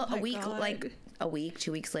 Well, my God. a week,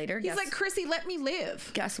 2 weeks later. He's like, Chrissy, let me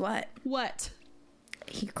live. guess what? What?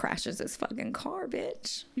 He crashes his fucking car,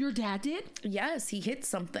 bitch. Your dad did? Yes, he hit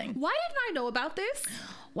something. Why didn't I know about this?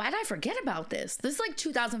 Why did I forget about this? This is like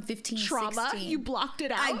 2015, Trauma. 16. You blocked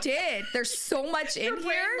it out. I did. There's so much in Your brain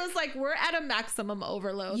here. was like, we're at a maximum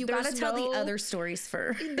overload. You gotta tell the other stories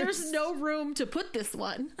first. There's no room to put this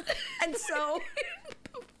one. And so,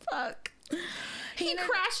 Fuck. He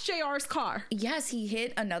crashed JR's car. yes, he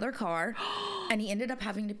hit another car and he ended up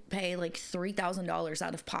having to pay like $3,000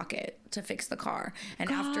 out of pocket to fix the car.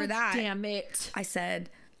 And after that, Damn it. I said,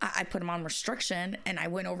 I put him on restriction and I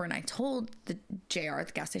went over and I told the JR at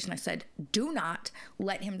the gas station, I said, do not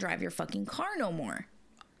let him drive your fucking car no more.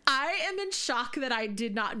 I am in shock that I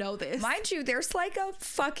did not know this. Mind you, there's like a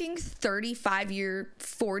fucking 35-year,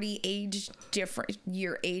 40 age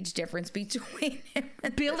difference between him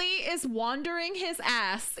and Billy is wandering his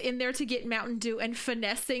ass in there to get Mountain Dew and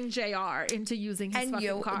finessing JR into using his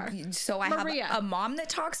fucking car. So I Maria. have a mom that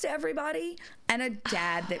talks to everybody and a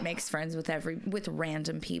dad that makes friends with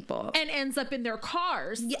random people. And ends up in their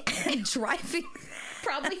cars. Yeah, and driving.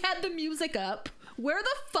 Probably had the music up. Where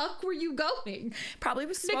the fuck were you going? Probably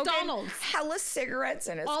was smoking McDonald's. hella cigarettes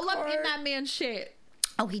in his All car. up in that man's shit.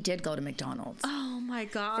 Oh, he did go to McDonald's. Oh my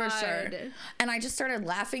God. For sure. And I just started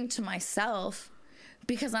laughing to myself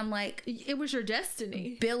because I'm like, It was your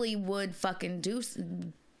destiny. Billy would fucking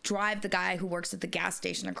drive the guy who works at the gas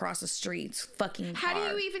station across the street's fucking car. How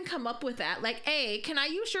do you even come up with that? Like, hey, can I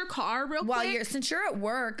use your car real Well, quick? since you're at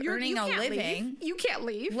work earning you a can't living, leave. You can't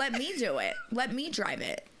leave. let me do it. Let me drive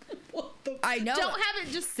it. What the I know. Don't have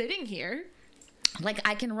it just sitting here. Like,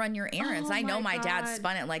 I can run your errands. Oh I know my my dad God.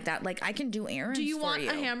 spun it like that. Like, I can do errands Do you for want you.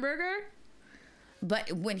 a hamburger?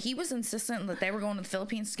 But when he was insistent that they were going to the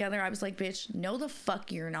Philippines together, I was like, bitch, no the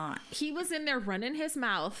fuck you're not. He was in there running his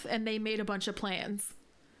mouth and they made a bunch of plans.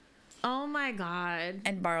 Oh my God.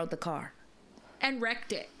 And borrowed the car. And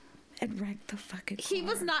wrecked it. And wrecked the fucking car. He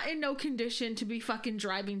was not in no condition to be fucking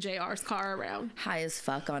driving JR's car around. high as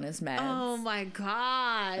fuck on his meds. Oh my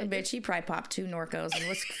God. Bitch, he probably popped 2 Norcos and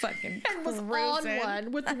was fucking And was on cruising.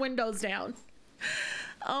 one with the windows down.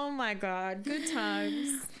 Oh my God. Good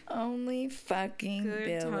times. Only fucking Good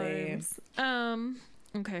Billy. times.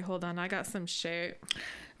 Okay, hold on. I got some shit.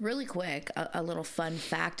 Really quick, a little fun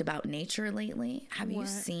fact about nature lately. Have you What?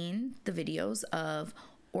 seen the videos of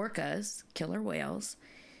orcas, killer whales,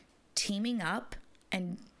 teaming up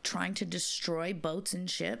and trying to destroy boats and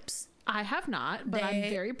ships I have not, but I'm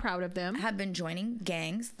very proud of them. Have been joining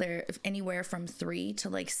gangs. They're anywhere from 3 to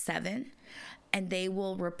like 7. And they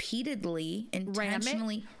will repeatedly,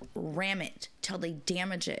 intentionally ram it till they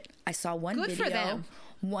damage it. I saw one Good video. for them.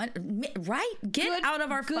 Get out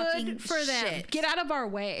of our fucking shit. Get out of our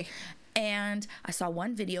way. And I saw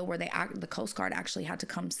one video where the Coast Guard actually had to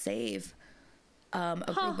come save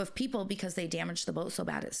a group of people because they damaged the boat so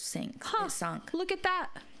bad it sunk. Look at that.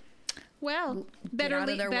 Well,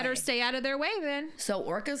 better stay out of their way then. So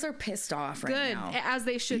orcas are pissed off right now. Good, as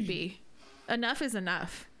they should be. Enough is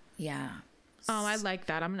enough. Yeah. Oh, I like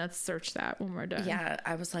that. I'm going to search that when we're done. Yeah,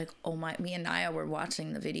 I was like, oh my, me and Naya were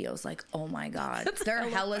watching the videos like, oh my God. They're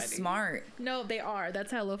hella smart. No, they are.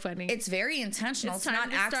 That's hella funny. It's very intentional. It's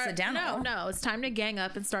not accidental. No, it's time to gang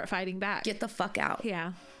up and start fighting back. Get the fuck out.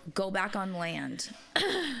 Yeah. Go back on land.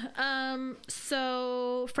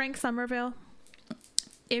 So Frank Somerville,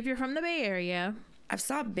 if you're from the Bay Area. I've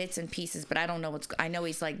saw bits and pieces, but I don't know I know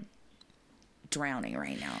he's like drowning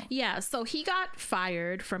right now. Yeah, so he got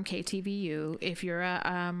fired from KTVU. If you're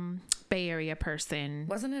a Bay Area person,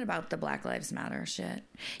 wasn't it about the Black Lives Matter shit?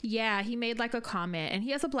 Yeah, he made like a comment, and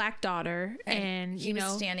he has a black daughter, and he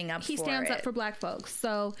was standing up. He stands up for black folks.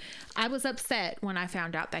 So I was upset when I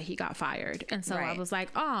found out that he got fired, and so I was like,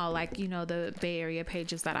 oh, like the Bay Area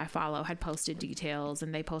pages that I follow had posted details,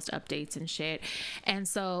 and they post updates and shit, and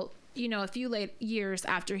so a few years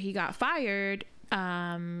after he got fired.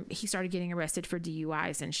 He started getting arrested for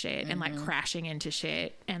DUIs and shit, and like crashing into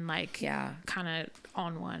shit, and like kind of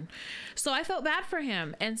on one. So I felt bad for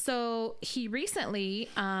him, and so he recently,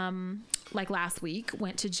 like last week,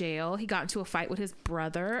 went to jail. He got into a fight with his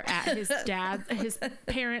brother at his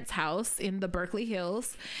parents' house in the Berkeley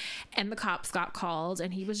Hills, and the cops got called,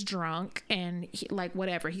 and he was drunk, and he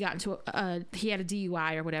got into he had a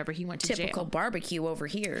DUI or whatever. He went to jail. Typical barbecue over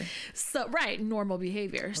here. So normal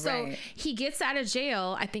behavior. So he gets out of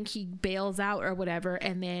jail. I think he bails out or whatever,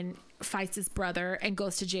 and then fights his brother and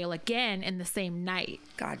goes to jail again in the same night.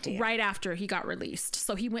 Goddamn. Right after he got released.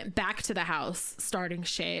 So he went back to the house starting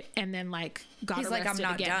shit, and then got arrested again. I'm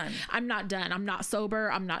not done. I'm not done. I'm not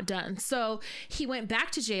sober. I'm not done. So he went back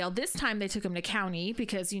to jail. This time they took him to county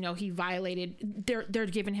because, he violated, they're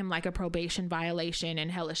giving him like a probation violation and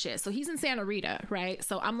hella shit. So he's in Santa Rita, right?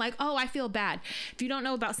 So I'm like, oh, I feel bad. If you don't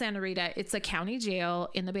know about Santa Rita, it's a county jail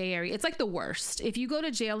in the Bay Area. It's like the worst. If you go to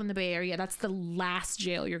jail in the Bay Area, that's the last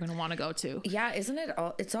jail you're going to want to go to. Yeah, isn't it?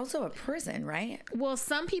 It's also a prison, right? Well,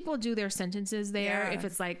 some people do their sentences there if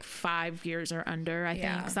it's like 5 years or under, I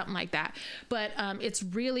think, something like that. But it's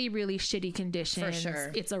really, really shitty conditions. For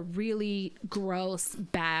sure. It's a really gross,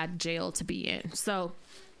 bad jail to be in. So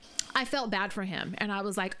I felt bad for him, and I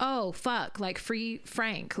was like, oh, fuck, like free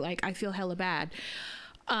Frank. Like, I feel hella bad.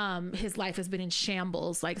 His life has been in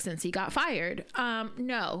shambles like since he got fired.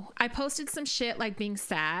 No, I posted some shit like being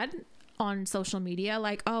sad on social media,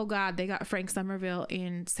 like, oh God, they got Frank Somerville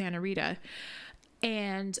in Santa Rita.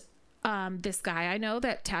 And this guy I know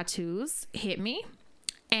that tattoos hit me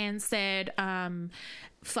and said,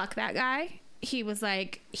 fuck that guy. He was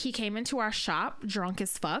like, he came into our shop drunk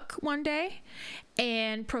as fuck one day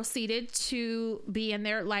and proceeded to be in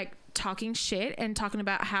there like talking shit and talking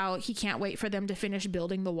about how he can't wait for them to finish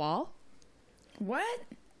building the wall. What?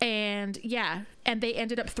 And and they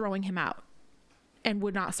ended up throwing him out and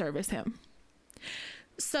would not service him.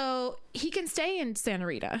 So he can stay in Santa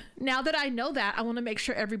Rita. Now that I know that, I want to make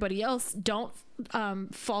sure everybody else don't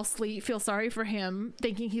falsely feel sorry for him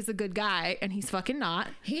thinking he's a good guy, and he's fucking not.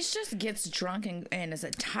 He just gets drunk and is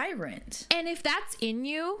a tyrant. And if that's in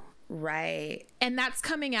you, right, and that's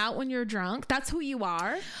coming out when you're drunk, that's who you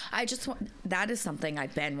are. That is something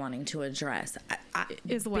I've been wanting to address.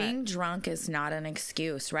 Is what? Being drunk is not an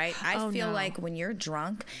excuse, right? I feel like when you're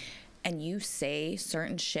drunk and you say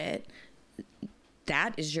certain shit,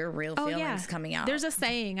 that is your real feelings coming out. There's a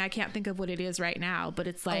saying, I can't think of what it is right now, but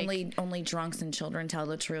it's like only drunks and children tell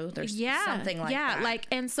the truth. There's something like that. Yeah, like,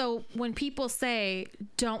 and so when people say,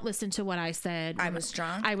 don't listen to what I said, I was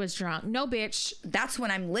drunk. No, bitch. That's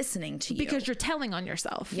when I'm listening to you, because you're telling on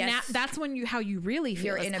yourself. Yes. Now, that's when how you really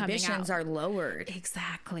feel. Your inhibitions are lowered.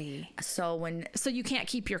 Exactly. So you can't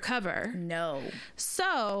keep your cover. No.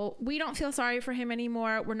 So we don't feel sorry for him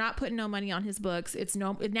anymore. We're not putting no money on his books.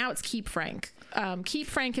 Now it's keep Frank. Keep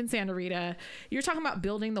Frank in Santa Rita. You're talking about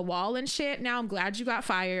building the wall and shit. Now I'm glad you got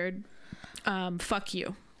fired. Fuck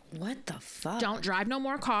you. What the fuck? Don't drive no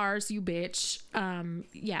more cars, you bitch.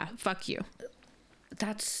 Fuck you.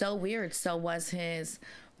 That's so weird. So was his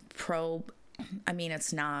probe? I mean,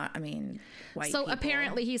 it's not. I mean, white. So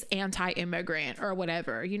apparently he's anti-immigrant or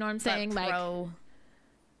whatever. You know what I'm saying? But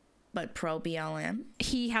But pro BLM?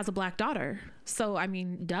 He has a black daughter. So, I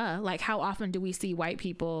mean, duh. Like, how often do we see white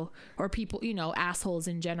people or people, you know, assholes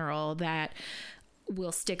in general that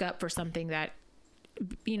will stick up for something that,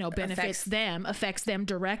 you know, benefits them, affects them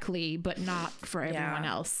directly, but not for everyone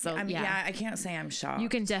else. So, I mean, I can't say I'm shocked. You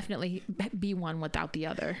can definitely be one without the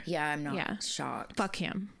other. Yeah, I'm not shocked. Fuck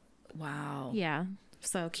him. Wow. Yeah.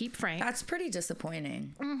 So keep Frank. That's pretty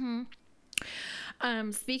disappointing.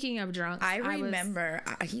 Speaking of drunk, I remember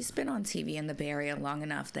he's been on TV in the Bay Area long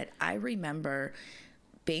enough that I remember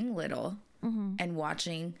being little and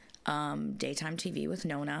watching daytime TV with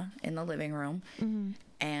Nona in the living room.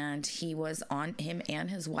 And him and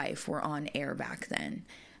his wife were on air back then.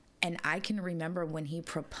 And I can remember when he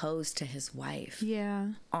proposed to his wife. Yeah.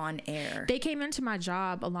 On air. They came into my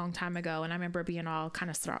job a long time ago, and I remember being all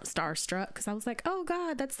kind of starstruck because I was like, "Oh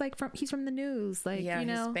God, that's like he's from the news, like you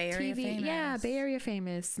know, he's Bay Area TV, famous. Yeah, Bay Area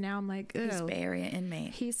famous." Now I'm like, "Ew, he's Bay Area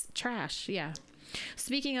inmate. He's trash." Yeah.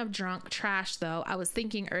 Speaking of drunk trash, though, I was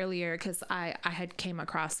thinking earlier because I had came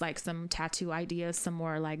across like some tattoo ideas, some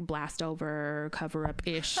more like blast over, cover up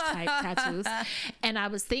ish type tattoos. And I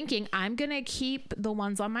was thinking I'm going to keep the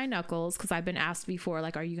ones on my knuckles because I've been asked before,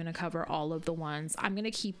 like, are you going to cover all of the ones? I'm going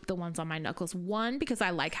to keep the ones on my knuckles. One, because I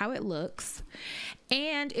like how it looks.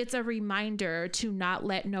 And it's a reminder to not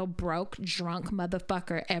let no broke, drunk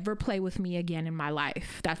motherfucker ever play with me again in my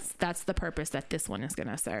life. That's the purpose that this one is going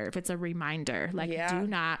to serve. It's a reminder. Like, do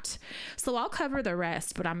not. So I'll cover the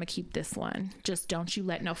rest, but I'm going to keep this one. Just don't you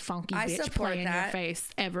let no funky bitch play in your face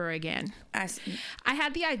ever again. I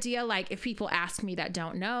had the idea, like, if people ask me that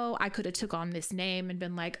don't know, I could have took on this name and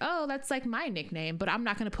been like, oh, that's like my nickname, but I'm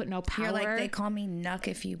not going to put no power. You're like, they call me Nuck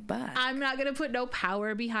if you butt. I'm not going to put no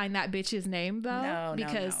power behind that bitch's name, though.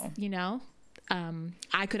 Because, you know,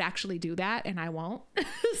 I could actually do that and I won't.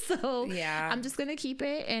 So I'm just going to keep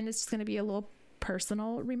it, and it's just going to be a little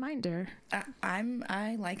personal reminder.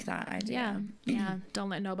 I like that idea. Yeah. Don't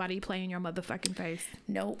let nobody play in your motherfucking face.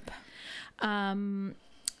 Nope.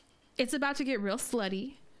 It's about to get real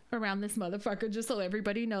slutty around this motherfucker, just so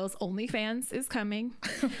everybody knows. OnlyFans is coming.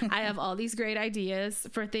 I have all these great ideas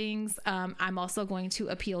for things. I'm also going to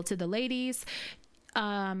appeal to the ladies.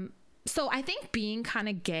 So I think being kind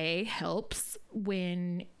of gay helps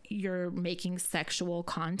when you're making sexual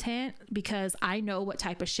content, because I know what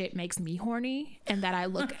type of shit makes me horny and that I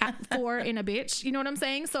look for in a bitch. You know what I'm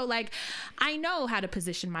saying? So like, I know how to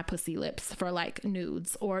position my pussy lips for like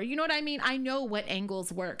nudes, or you know what I mean? I know what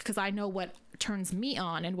angles work because I know what turns me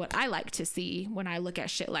on and what I like to see when I look at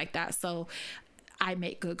shit like that. So I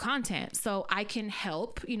make good content, so I can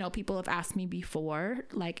help. You know, people have asked me before,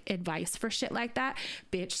 like, advice for shit like that.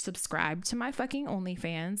 Bitch, subscribe to my fucking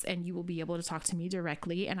OnlyFans and you will be able to talk to me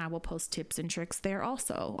directly, and I will post tips and tricks there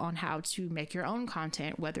also on how to make your own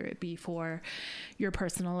content, whether it be for your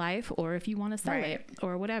personal life or if you want to sell it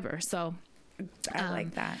or whatever. So I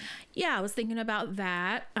like that. Yeah, I was thinking about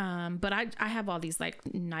that. But I have all these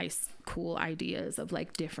like nice, cool ideas of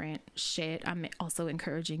like different shit. I'm also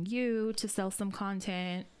encouraging you to sell some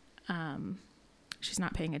content. She's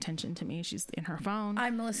not paying attention to me. She's in her phone.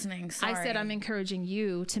 I'm listening. Sorry. I said I'm encouraging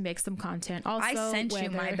you to make some content. Also, I sent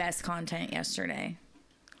you my best content yesterday.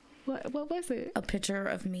 What was it? A picture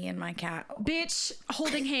of me and my cat. Bitch,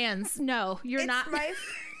 holding hands. No, you're not. Okay,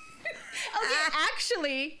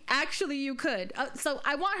 actually you could. So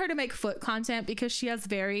I want her to make foot content because she has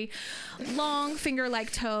very long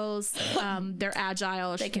finger-like toes. They're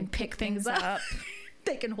agile. They can pick things up.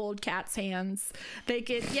 They can hold cats' hands. They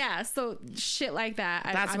can, so shit like that.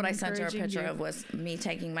 That's what I sent her a picture of, was me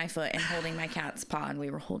taking my foot and holding my cat's paw, and we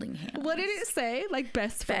were holding hands. What did it say? Like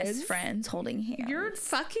best friends? Best friends holding hands. You're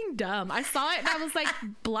fucking dumb. I saw it and I was like,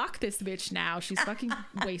 block this bitch now. She's fucking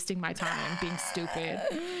wasting my time being stupid.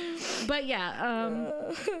 But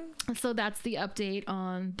so that's the update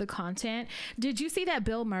on the content. Did you see that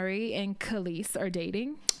Bill Murray and Khalees are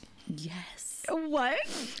dating? Yes. What?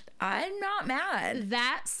 I'm not mad.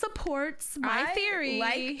 That supports my theory. I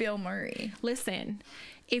like Bill Murray. Listen,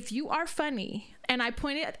 if you are funny, and I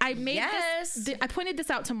pointed this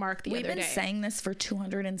out to Mark the other day. We've been saying this for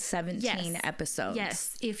 217 episodes.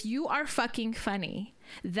 Yes. If you are fucking funny,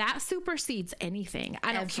 that supersedes anything.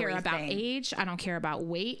 I don't care about age. I don't care about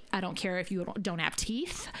weight. I don't care if you don't have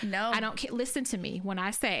teeth. No. I don't care. Listen to me when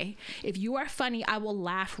I say, if you are funny, I will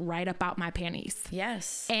laugh right up out my panties.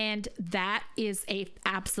 Yes. And that is a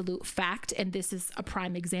absolute fact. And this is a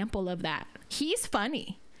prime example of that. He's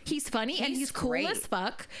funny. He's funny and he's cool as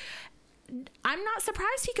fuck. I'm not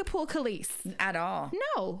surprised he could pull Khalees. At all.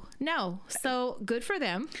 No. So good for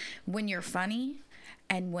them. When you're funny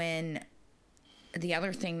and when the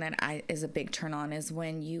other thing that is a big turn on is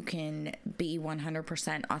when you can be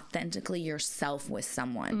 100% authentically yourself with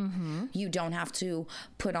someone. You don't have to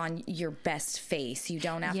put on your best face. You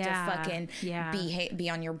don't have to fucking be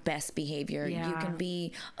on your best behavior. You can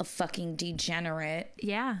be a fucking degenerate.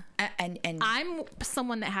 Yeah. And I'm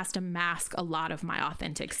someone that has to mask a lot of my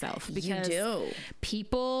authentic self because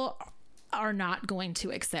people are not going to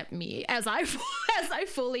accept me as I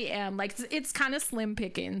fully am. Like, it's kind of slim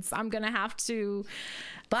pickings. I'm gonna have to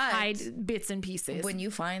hide bits and pieces. When you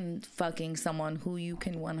find fucking someone who you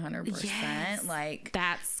can 100%, like,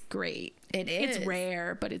 that's great. It is. It's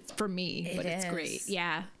rare, but it's for me. It's great.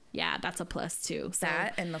 Yeah, that's a plus too. So,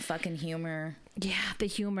 that and the fucking humor. Yeah, the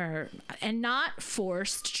humor, and not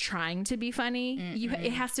forced trying to be funny.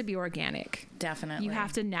 It has to be organic. Definitely. You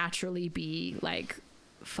have to naturally be like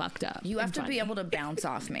fucked up. You have to be able to bounce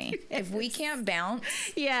off me. If we can't bounce.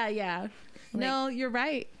 Yeah. No, you're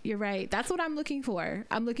right. That's what I'm looking for.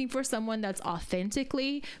 I'm looking for someone that's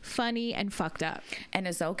authentically funny and fucked up. And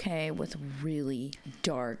is okay with really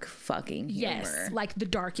dark fucking humor. Yes, like the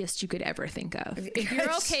darkest you could ever think of. If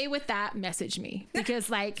you're okay with that, message me. Because,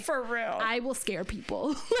 like, for real, I will scare people.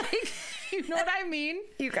 Like, you know what I mean?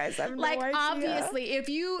 You guys have no idea. Obviously, if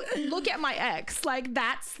you look at my ex, like,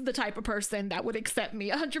 that's the type of person that would accept me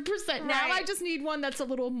 100%. Right. Now I just need one that's a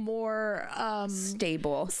little more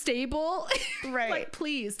stable. Right. Like,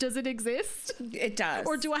 please, does it exist? It does.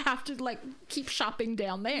 Or do I have to, like, keep shopping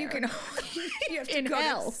down there? You have to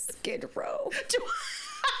go to Skid Row.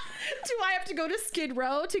 Do I have to go to Skid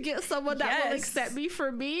Row to get someone that will accept me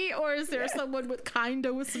for me? Or is there someone with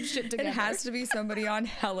some shit together? It has to be somebody on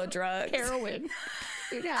hella drugs. Heroin.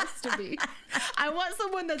 It has to be. I want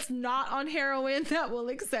someone that's not on heroin that will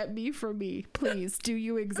accept me for me. Please, do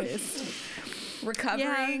you exist?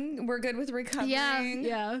 Recovering. Yeah. We're good with recovering.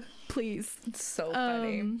 Yeah. Please. It's so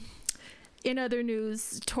funny. In other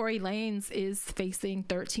news, Tory Lanez is facing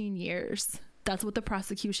 13 years. That's what the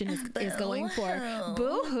prosecution is going for.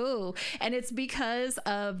 Boo-hoo. And it's because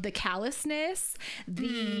of the callousness,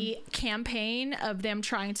 the campaign of them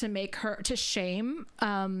trying to shame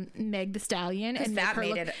Meg the Stallion, and that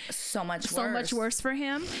made it so much worse for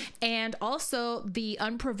him. And also the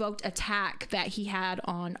unprovoked attack that he had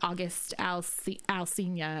on August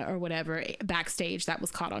Alsina or whatever backstage that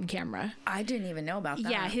was caught on camera. I didn't even know about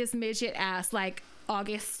that. Yeah, his midget ass, like,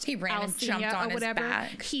 August, he ran and jumped on or whatever. His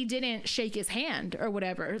back. He didn't shake his hand or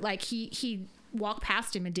whatever. Like, he walked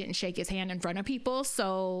past him and didn't shake his hand in front of people.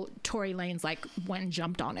 So Tory Lanez, like, went and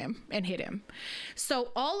jumped on him and hit him.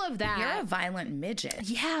 So all of that. You're a violent midget.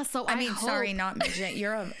 Yeah. So sorry, not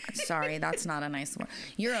midget. Sorry, that's not a nice word.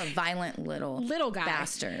 You're a violent little guy,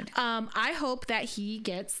 bastard. I hope that he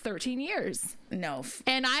gets 13 years. No.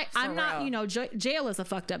 And I'm not, jail is a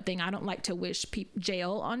fucked up thing. I don't like to wish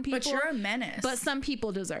jail on people. But you're a menace. But some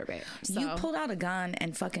people deserve it. So. You pulled out a gun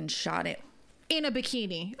and fucking shot it. In a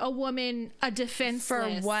bikini, a woman, a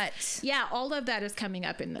defenseless. For what? Yeah, all of that is coming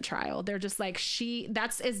up in the trial. They're just like,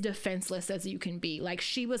 that's as defenseless as you can be. Like,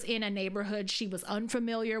 she was in a neighborhood she was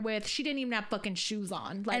unfamiliar with. She didn't even have fucking shoes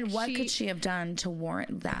on. Like, and what could she have done to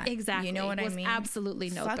warrant that? Exactly. You know what I mean?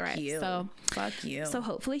 Absolutely no threat. Fuck you. So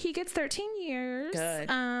hopefully he gets 13 years. Good.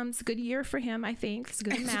 It's a good year for him, I think. It's a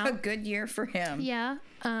good amount. It's a good year for him. Yeah.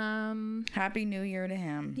 Happy New Year to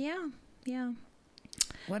him. Yeah.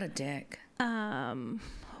 What a dick.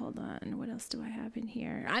 Hold on. What else do I have in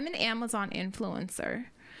here? I'm an Amazon influencer.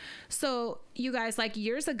 So you guys, like,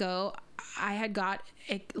 years ago, I had got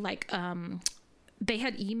they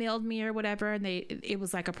had emailed me or whatever, and it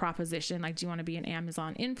was like a proposition, like, do you want to be an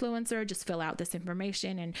Amazon influencer? Just fill out this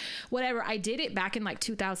information and whatever. I did it back in like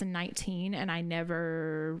 2019, and I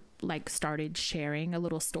never like started sharing a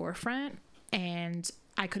little storefront, and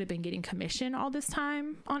I could have been getting commission all this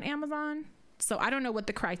time on Amazon. So I don't know what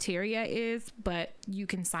the criteria is, but you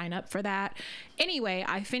can sign up for that. Anyway,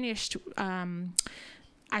 I finished,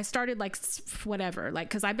 I started like whatever, like,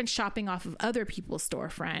 cause I've been shopping off of other people's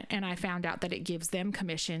storefront, and I found out that it gives them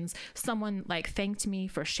commissions. Someone like thanked me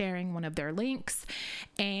for sharing one of their links,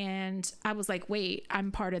 and I was like, wait,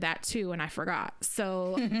 I'm part of that too. And I forgot.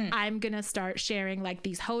 So I'm going to start sharing like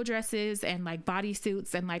these hoe dresses and like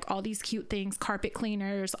bodysuits and like all these cute things, carpet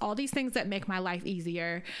cleaners, all these things that make my life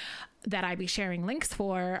easier that I be sharing links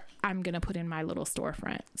for. I'm going to put in my little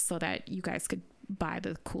storefront so that you guys could buy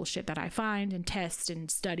the cool shit that I find and test and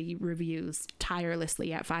study reviews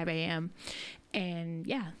tirelessly at 5 a.m. And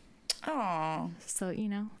yeah. Oh, so, I'm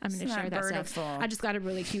going to share that stuff. I just got a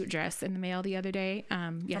really cute dress in the mail the other day.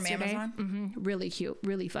 Yesterday. From Amazon? Mm-hmm. Really cute,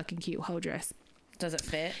 really fucking cute hoe dress. Does it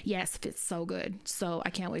fit? Yes, fits so good. So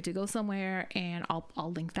I can't wait to go somewhere, and I'll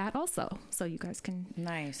link that also, so you guys can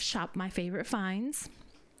shop my favorite finds.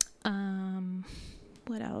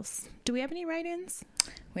 What else? Do we have any write-ins?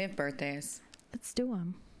 We have birthdays. Let's do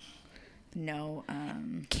them. No.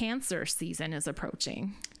 Cancer season is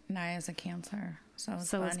approaching. Naya's a Cancer, so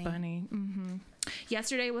it's funny. Mm-hmm.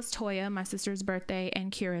 Yesterday was Toya, my sister's birthday,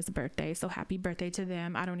 and Kira's birthday. So happy birthday to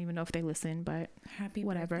them. I don't even know if they listen, but happy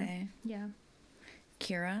whatever. Birthday. Yeah.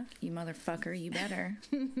 Kira, you motherfucker, you better.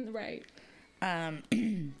 Right. All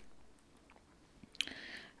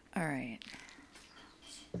right.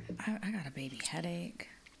 I got a baby headache.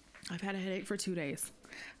 I've had a headache for 2 days.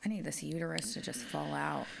 I need this uterus to just fall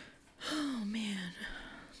out. Oh, man.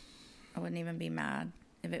 I wouldn't even be mad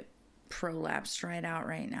if it prolapsed right out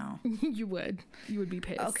right now. You would. You would be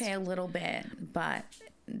pissed. Okay, a little bit, but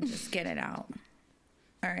just get it out.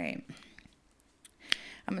 All right.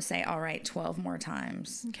 I'm going to say all right 12 more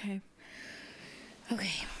times. Okay.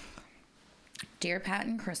 Okay. Dear Pat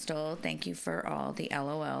and Crystal, thank you for all the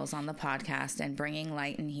LOLs on the podcast and bringing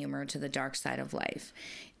light and humor to the dark side of life.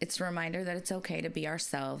 It's a reminder that it's okay to be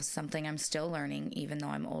ourselves, something I'm still learning even though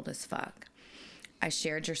I'm old as fuck. I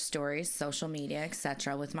shared your stories, social media,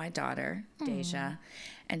 etc. with my daughter, Deja,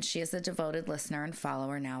 and she is a devoted listener and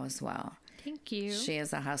follower now as well. Thank you. She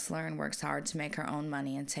is a hustler and works hard to make her own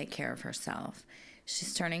money and take care of herself.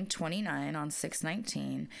 She's turning 29 on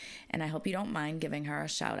 6/19, and I hope you don't mind giving her a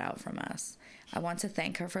shout out from us. I want to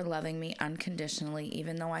thank her for loving me unconditionally,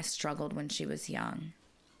 even though I struggled when she was young.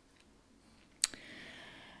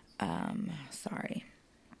 Sorry.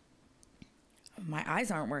 My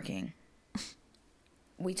eyes aren't working.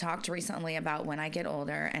 We talked recently about when I get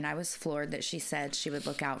older, and I was floored that she said she would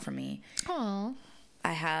look out for me. Aww.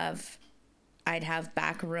 I'd have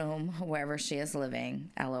back room wherever she is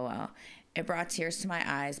living, LOL. It brought tears to my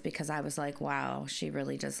eyes because I was like, wow, she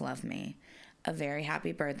really does love me. A very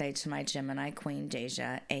happy birthday to my Gemini queen,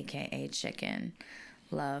 Deja, a.k.a. Chicken.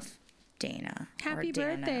 Love, Dana. Happy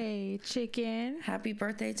birthday, Chicken. Happy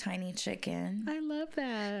birthday, Tiny Chicken. I love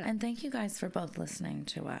that. And thank you guys for both listening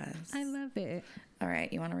to us. I love it. All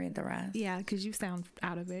right, you want to read the rest? Yeah, because you sound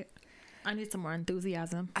out of it. I need some more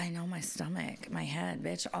enthusiasm. I know, my stomach, my head,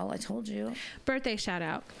 bitch. All I told you. Birthday shout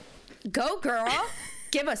out. Go, girl.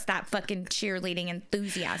 Give us that fucking cheerleading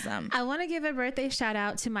enthusiasm. I want to give a birthday shout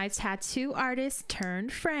out to my tattoo artist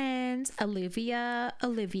turned friend, Olivia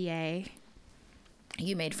Olivier.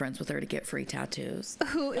 You made friends with her to get free tattoos.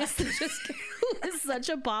 Who is such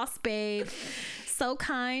a boss babe. So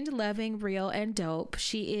kind, loving, real, and dope.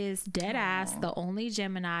 She is dead ass the only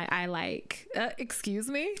Gemini I like. Excuse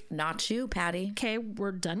me? Not you, Patty. Okay,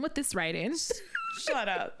 we're done with this write-in. Shut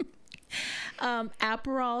up.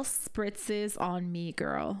 Aperol spritzes on me,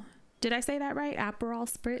 girl. Did I say that right?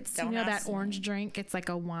 Aperol spritz? Don't you know that me. orange drink? It's like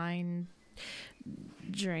a wine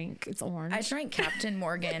drink. It's orange. I drank Captain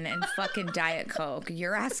Morgan and fucking Diet Coke.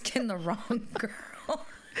 You're asking the wrong girl.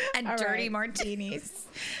 And all dirty right. martinis.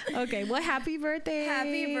 Okay, well, happy birthday.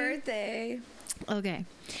 Happy birthday. Okay.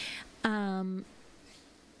 Is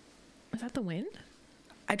that the wind?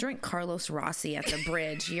 I drank Carlos Rossi at the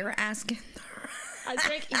bridge. You're asking I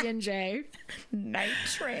drank E&J. Night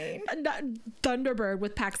Train. Thunderbird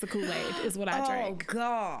with packs of Kool-Aid is what I drank. Oh,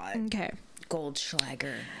 God. Okay.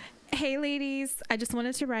 Goldschlager. Hey, ladies. I just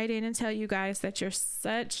wanted to write in and tell you guys that you're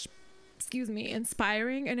such,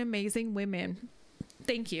 inspiring and amazing women.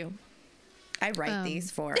 Thank you. I write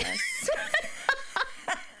these for us.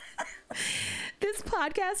 This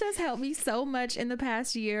podcast has helped me so much in the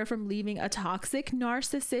past year from leaving a toxic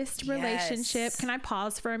narcissist relationship. Can I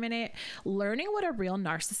pause for a minute? Learning what a real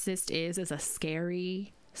narcissist is a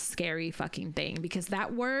scary fucking thing, because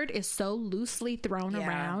that word is so loosely thrown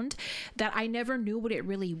around that I never knew what it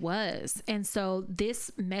really was. And so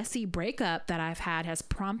this messy breakup that I've had has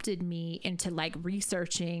prompted me into like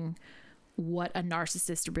researching what a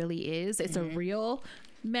narcissist really is. It's a real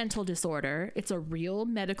mental disorder. It's a real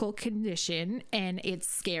medical condition, and it's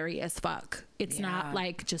scary as fuck. It's not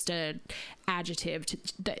like just a adjective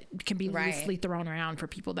that can be loosely thrown around for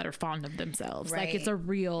people that are fond of themselves. Like, it's a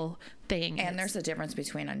real thing. And there's a difference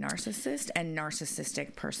between a narcissist and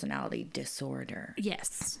narcissistic personality disorder.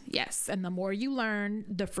 Yes. And the more you learn,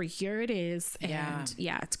 the freakier it is. And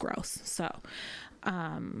it's gross. So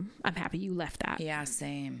I'm happy you left that. Yeah,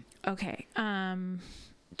 same. Okay.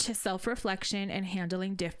 To self-reflection and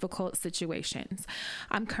handling difficult situations.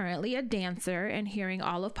 I'm currently a dancer, and hearing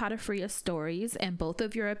all of Patafria's stories and both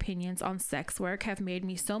of your opinions on sex work have made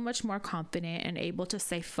me so much more confident and able to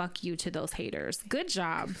say fuck you to those haters. Good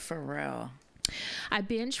job. For real. I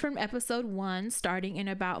binged from episode 1 starting in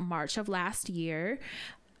about March of last year.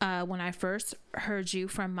 when I first heard you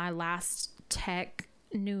from my last tech,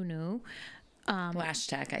 Nunu. Last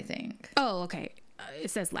tech, I think. Oh, okay.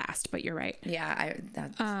 It says last, but you're right. Yeah,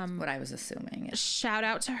 that's what I was assuming. Shout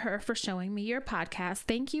out to her for showing me your podcast.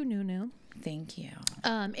 Thank you, Nunu. Thank you.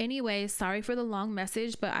 Anyway, sorry for the long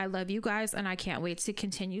message, but I love you guys and I can't wait to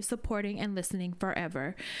continue supporting and listening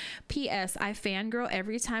forever. P.S. I fangirl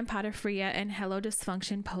every time Potafria and Hello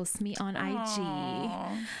Dysfunction post me on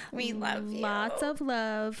IG. We love you. Lots of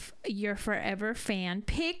love. Your forever fan,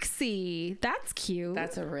 Pixie. That's cute.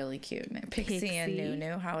 That's a really cute name. Pixie and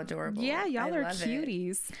Nunu. How adorable. Yeah, y'all are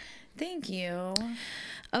cuties. Thank you.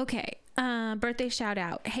 Okay. Birthday shout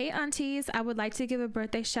out. Hey aunties, I would like to give a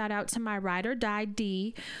birthday shout out to my ride or die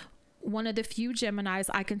D, one of the few Geminis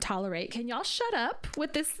I can tolerate. Can y'all shut up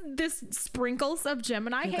with this sprinkles of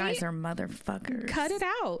Gemini hate? You guys are motherfuckers. Cut it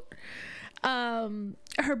out.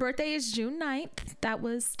 Her birthday is June 9th. That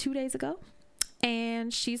was 2 days ago.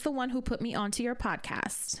 And she's the one who put me onto your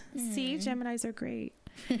podcast. See, Geminis are great.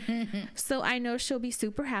 So I know she'll be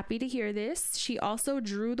super happy to hear this. She also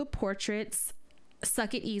drew the portraits,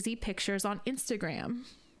 Suck It Easy pictures on Instagram.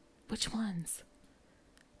 Which ones?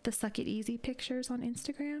 The Suck It Easy pictures on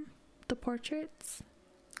Instagram? The portraits?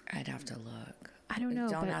 I'd have to look. I don't know.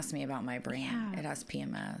 Don't ask me about my brain. Yeah. It has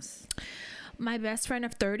PMS. My best friend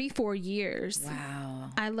of 34 years. Wow.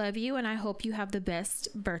 I love you and I hope you have the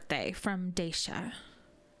best birthday, from Daisha.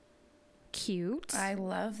 Cute. I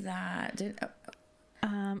love that.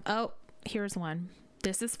 Oh, here's one.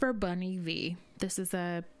 This is for Bunny V. This is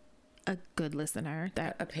a good listener,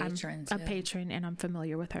 that a patron, a patron, and I'm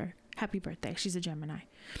familiar with her. Happy birthday. She's a Gemini.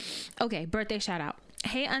 Okay, birthday shout out.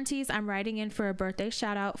 Hey aunties, I'm writing in for a birthday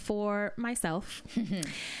shout out for myself.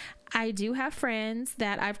 I do have friends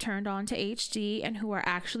that I've turned on to HD and who are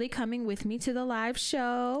actually coming with me to the live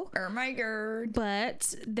show. Oh my god.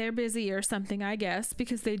 But they're busy or something, I guess,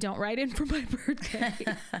 because they don't write in for my birthday.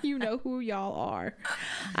 You know who y'all are.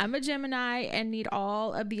 I'm a Gemini and need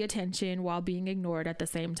all of the attention while being ignored at the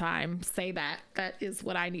same time. Say that. That is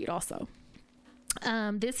what I need also.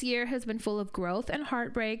 This year has been full of growth and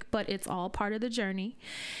heartbreak, but it's all part of the journey.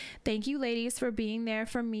 Thank you, ladies, for being there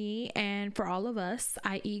for me and for all of us.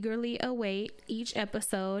 I eagerly await each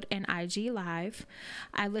episode and IG Live.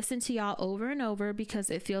 I listen to y'all over and over because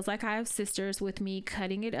it feels like I have sisters with me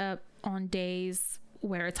cutting it up on days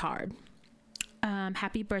where it's hard.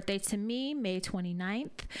 Happy birthday to me, May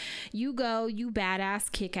 29th. You go, you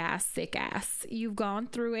badass, kick-ass, sick-ass. You've gone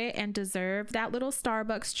through it and deserve that little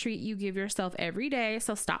Starbucks treat you give yourself every day,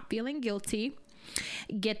 so stop feeling guilty.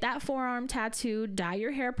 Get that forearm tattooed, dye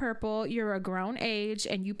your hair purple. You're a grown age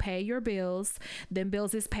and you pay your bills. Then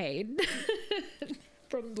bills is paid.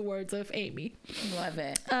 From the words of Amy. Love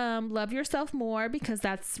it. Love yourself more because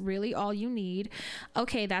that's really all you need.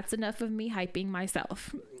 Okay, that's enough of me hyping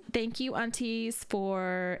myself. Thank you, aunties,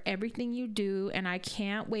 for everything you do, and I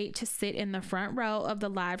can't wait to sit in the front row of the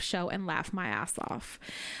live show and laugh my ass off.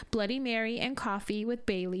 Bloody Mary and coffee with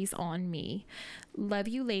Bailey's on me. Love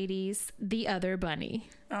you, ladies. The other Bunny.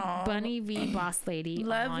 Aww. Bunny V Boss Lady.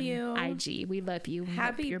 Love on you. IG. We love you.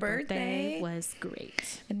 Happy your birthday. was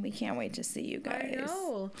great. And we can't wait to see you guys. I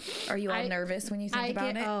know. Are you all nervous when you think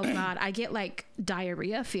about it? Oh God, I get like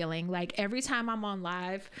diarrhea feeling. Like every time I'm on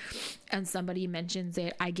live and somebody mentions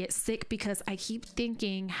it, I get sick because I keep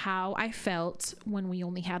thinking how I felt when we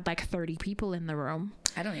only had like 30 people in the room.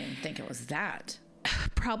 I don't even think it was that.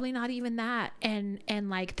 Probably not even that. And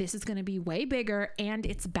like this is going to be way bigger and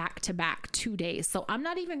it's back to back 2 days. So I'm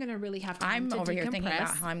not even going to really have time to over decompress. Here thinking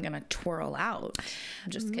about how I'm going to twirl out.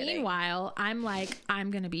 I'm just kidding. Meanwhile, I'm like,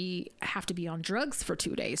 I'm going to have to be on drugs for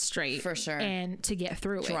 2 days straight. For sure. And to get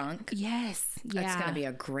through Drunk. Yes. Yeah. That's going to be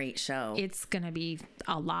a great show. It's going to be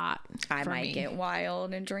a lot. I might get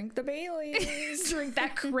wild and drink the Baileys. Drink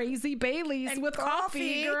that crazy Baileys with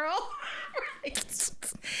coffee, girl.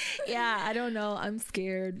 Yeah, I don't know. I'm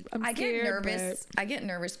scared. I get nervous. I get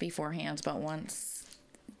nervous beforehand, but once,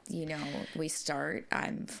 we start,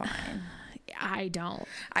 I'm fine. I don't.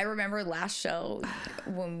 I remember last show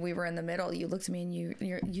when we were in the middle, you looked at me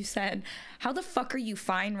and you said, how the fuck are you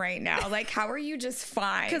fine right now? Like, how are you just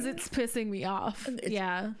fine? Because it's pissing me off.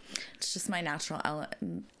 It's just my natural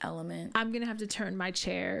element. I'm going to have to turn my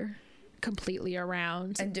chair completely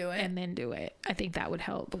around and do it and then do it. I think that would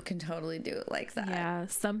help. We can totally do it like that. Yeah,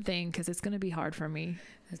 something, because it's going to be hard for me.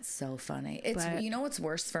 It's so funny. What's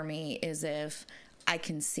worse for me is if I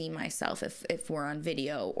can see myself, if we're on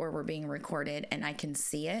video or we're being recorded and I can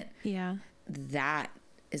see it. Yeah. That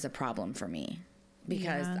is a problem for me.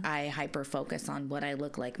 because I hyper focus on what I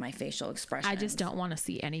look like, my facial expression. I just don't want to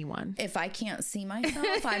see anyone. If I can't see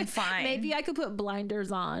myself, I'm fine. Maybe I could put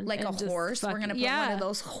blinders on. Like a horse. We're going to put one of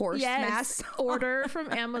those horse masks. Order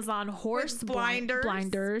from Amazon horse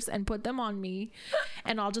blinders and put them on me,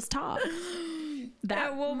 and I'll just talk.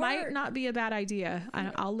 That might not be a bad idea.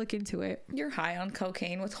 I'll look into it. You're high on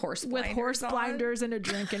cocaine with horse blinders. With horse blinders and a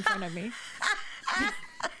drink in front of me.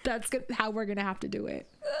 That's how we're going to have to do it.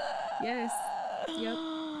 Yes. Yep.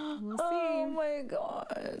 We'll see. Oh my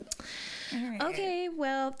God. Right. Okay,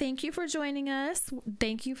 well, thank you for joining us.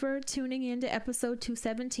 Thank you for tuning in to episode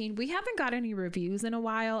 217. We haven't got any reviews in a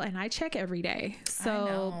while, and I check every day.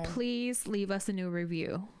 So please leave us a new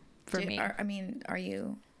review for me. Are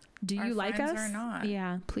you? Do you like us or not?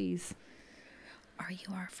 Yeah, please. Are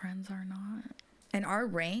you our friends or not? And our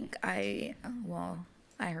rank, I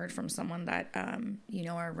heard from someone that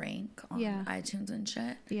our rank on iTunes and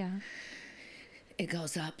shit. Yeah. It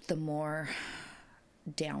goes up the more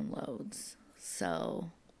downloads.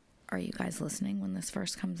 So are you guys listening when this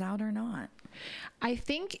first comes out or not? I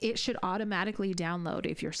think it should automatically download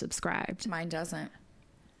if you're subscribed. Mine doesn't.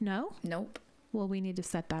 No? Nope. Well, we need to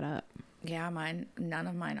set that up. Yeah, none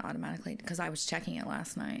of mine automatically, because I was checking it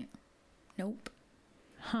last night. Nope.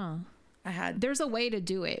 Huh. There's a way to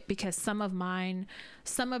do it, because some of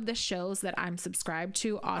the shows that I'm subscribed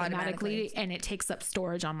to automatically, and it takes up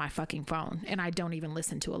storage on my fucking phone, and I don't even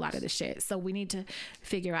listen to a lot of the shit. So we need to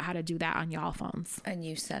figure out how to do that on y'all phones. And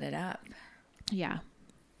you set it up. Yeah.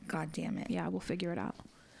 God damn it. Yeah, we'll figure it out.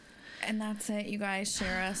 And that's it, you guys.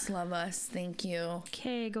 Share us, love us. Thank you.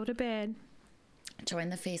 Okay, go to bed.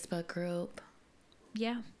 Join the Facebook group.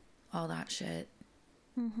 Yeah. All that shit.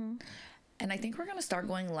 Mm-hmm. And I think we're going to start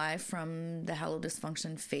going live from the Hello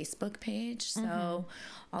Dysfunction Facebook page. So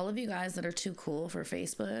all of you guys that are too cool for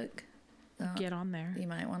Facebook, get on there. You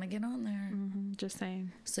might want to get on there. Mm-hmm. Just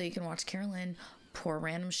saying. So you can watch Carolyn pour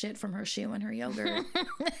random shit from her shoe and her yogurt.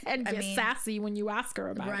 And get sassy when you ask her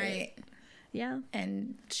about it. Right. Yeah.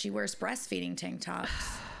 And she wears breastfeeding tank tops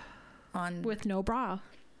with no bra.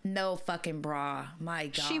 No fucking bra. My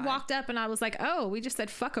God. She walked up and I was like, oh, we just said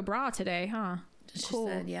fuck a bra today, huh? She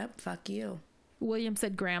said, yep, fuck you. William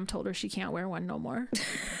said Graham told her she can't wear one no more.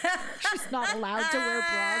 She's not allowed to wear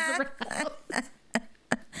bras around.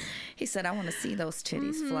 He said, I want to see those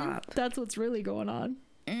titties flop. That's what's really going on.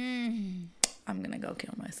 I'm going to go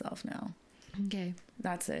kill myself now. Okay.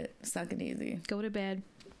 That's it. Suck it easy. Go to bed.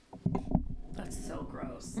 That's so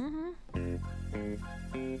gross. Mm-hmm.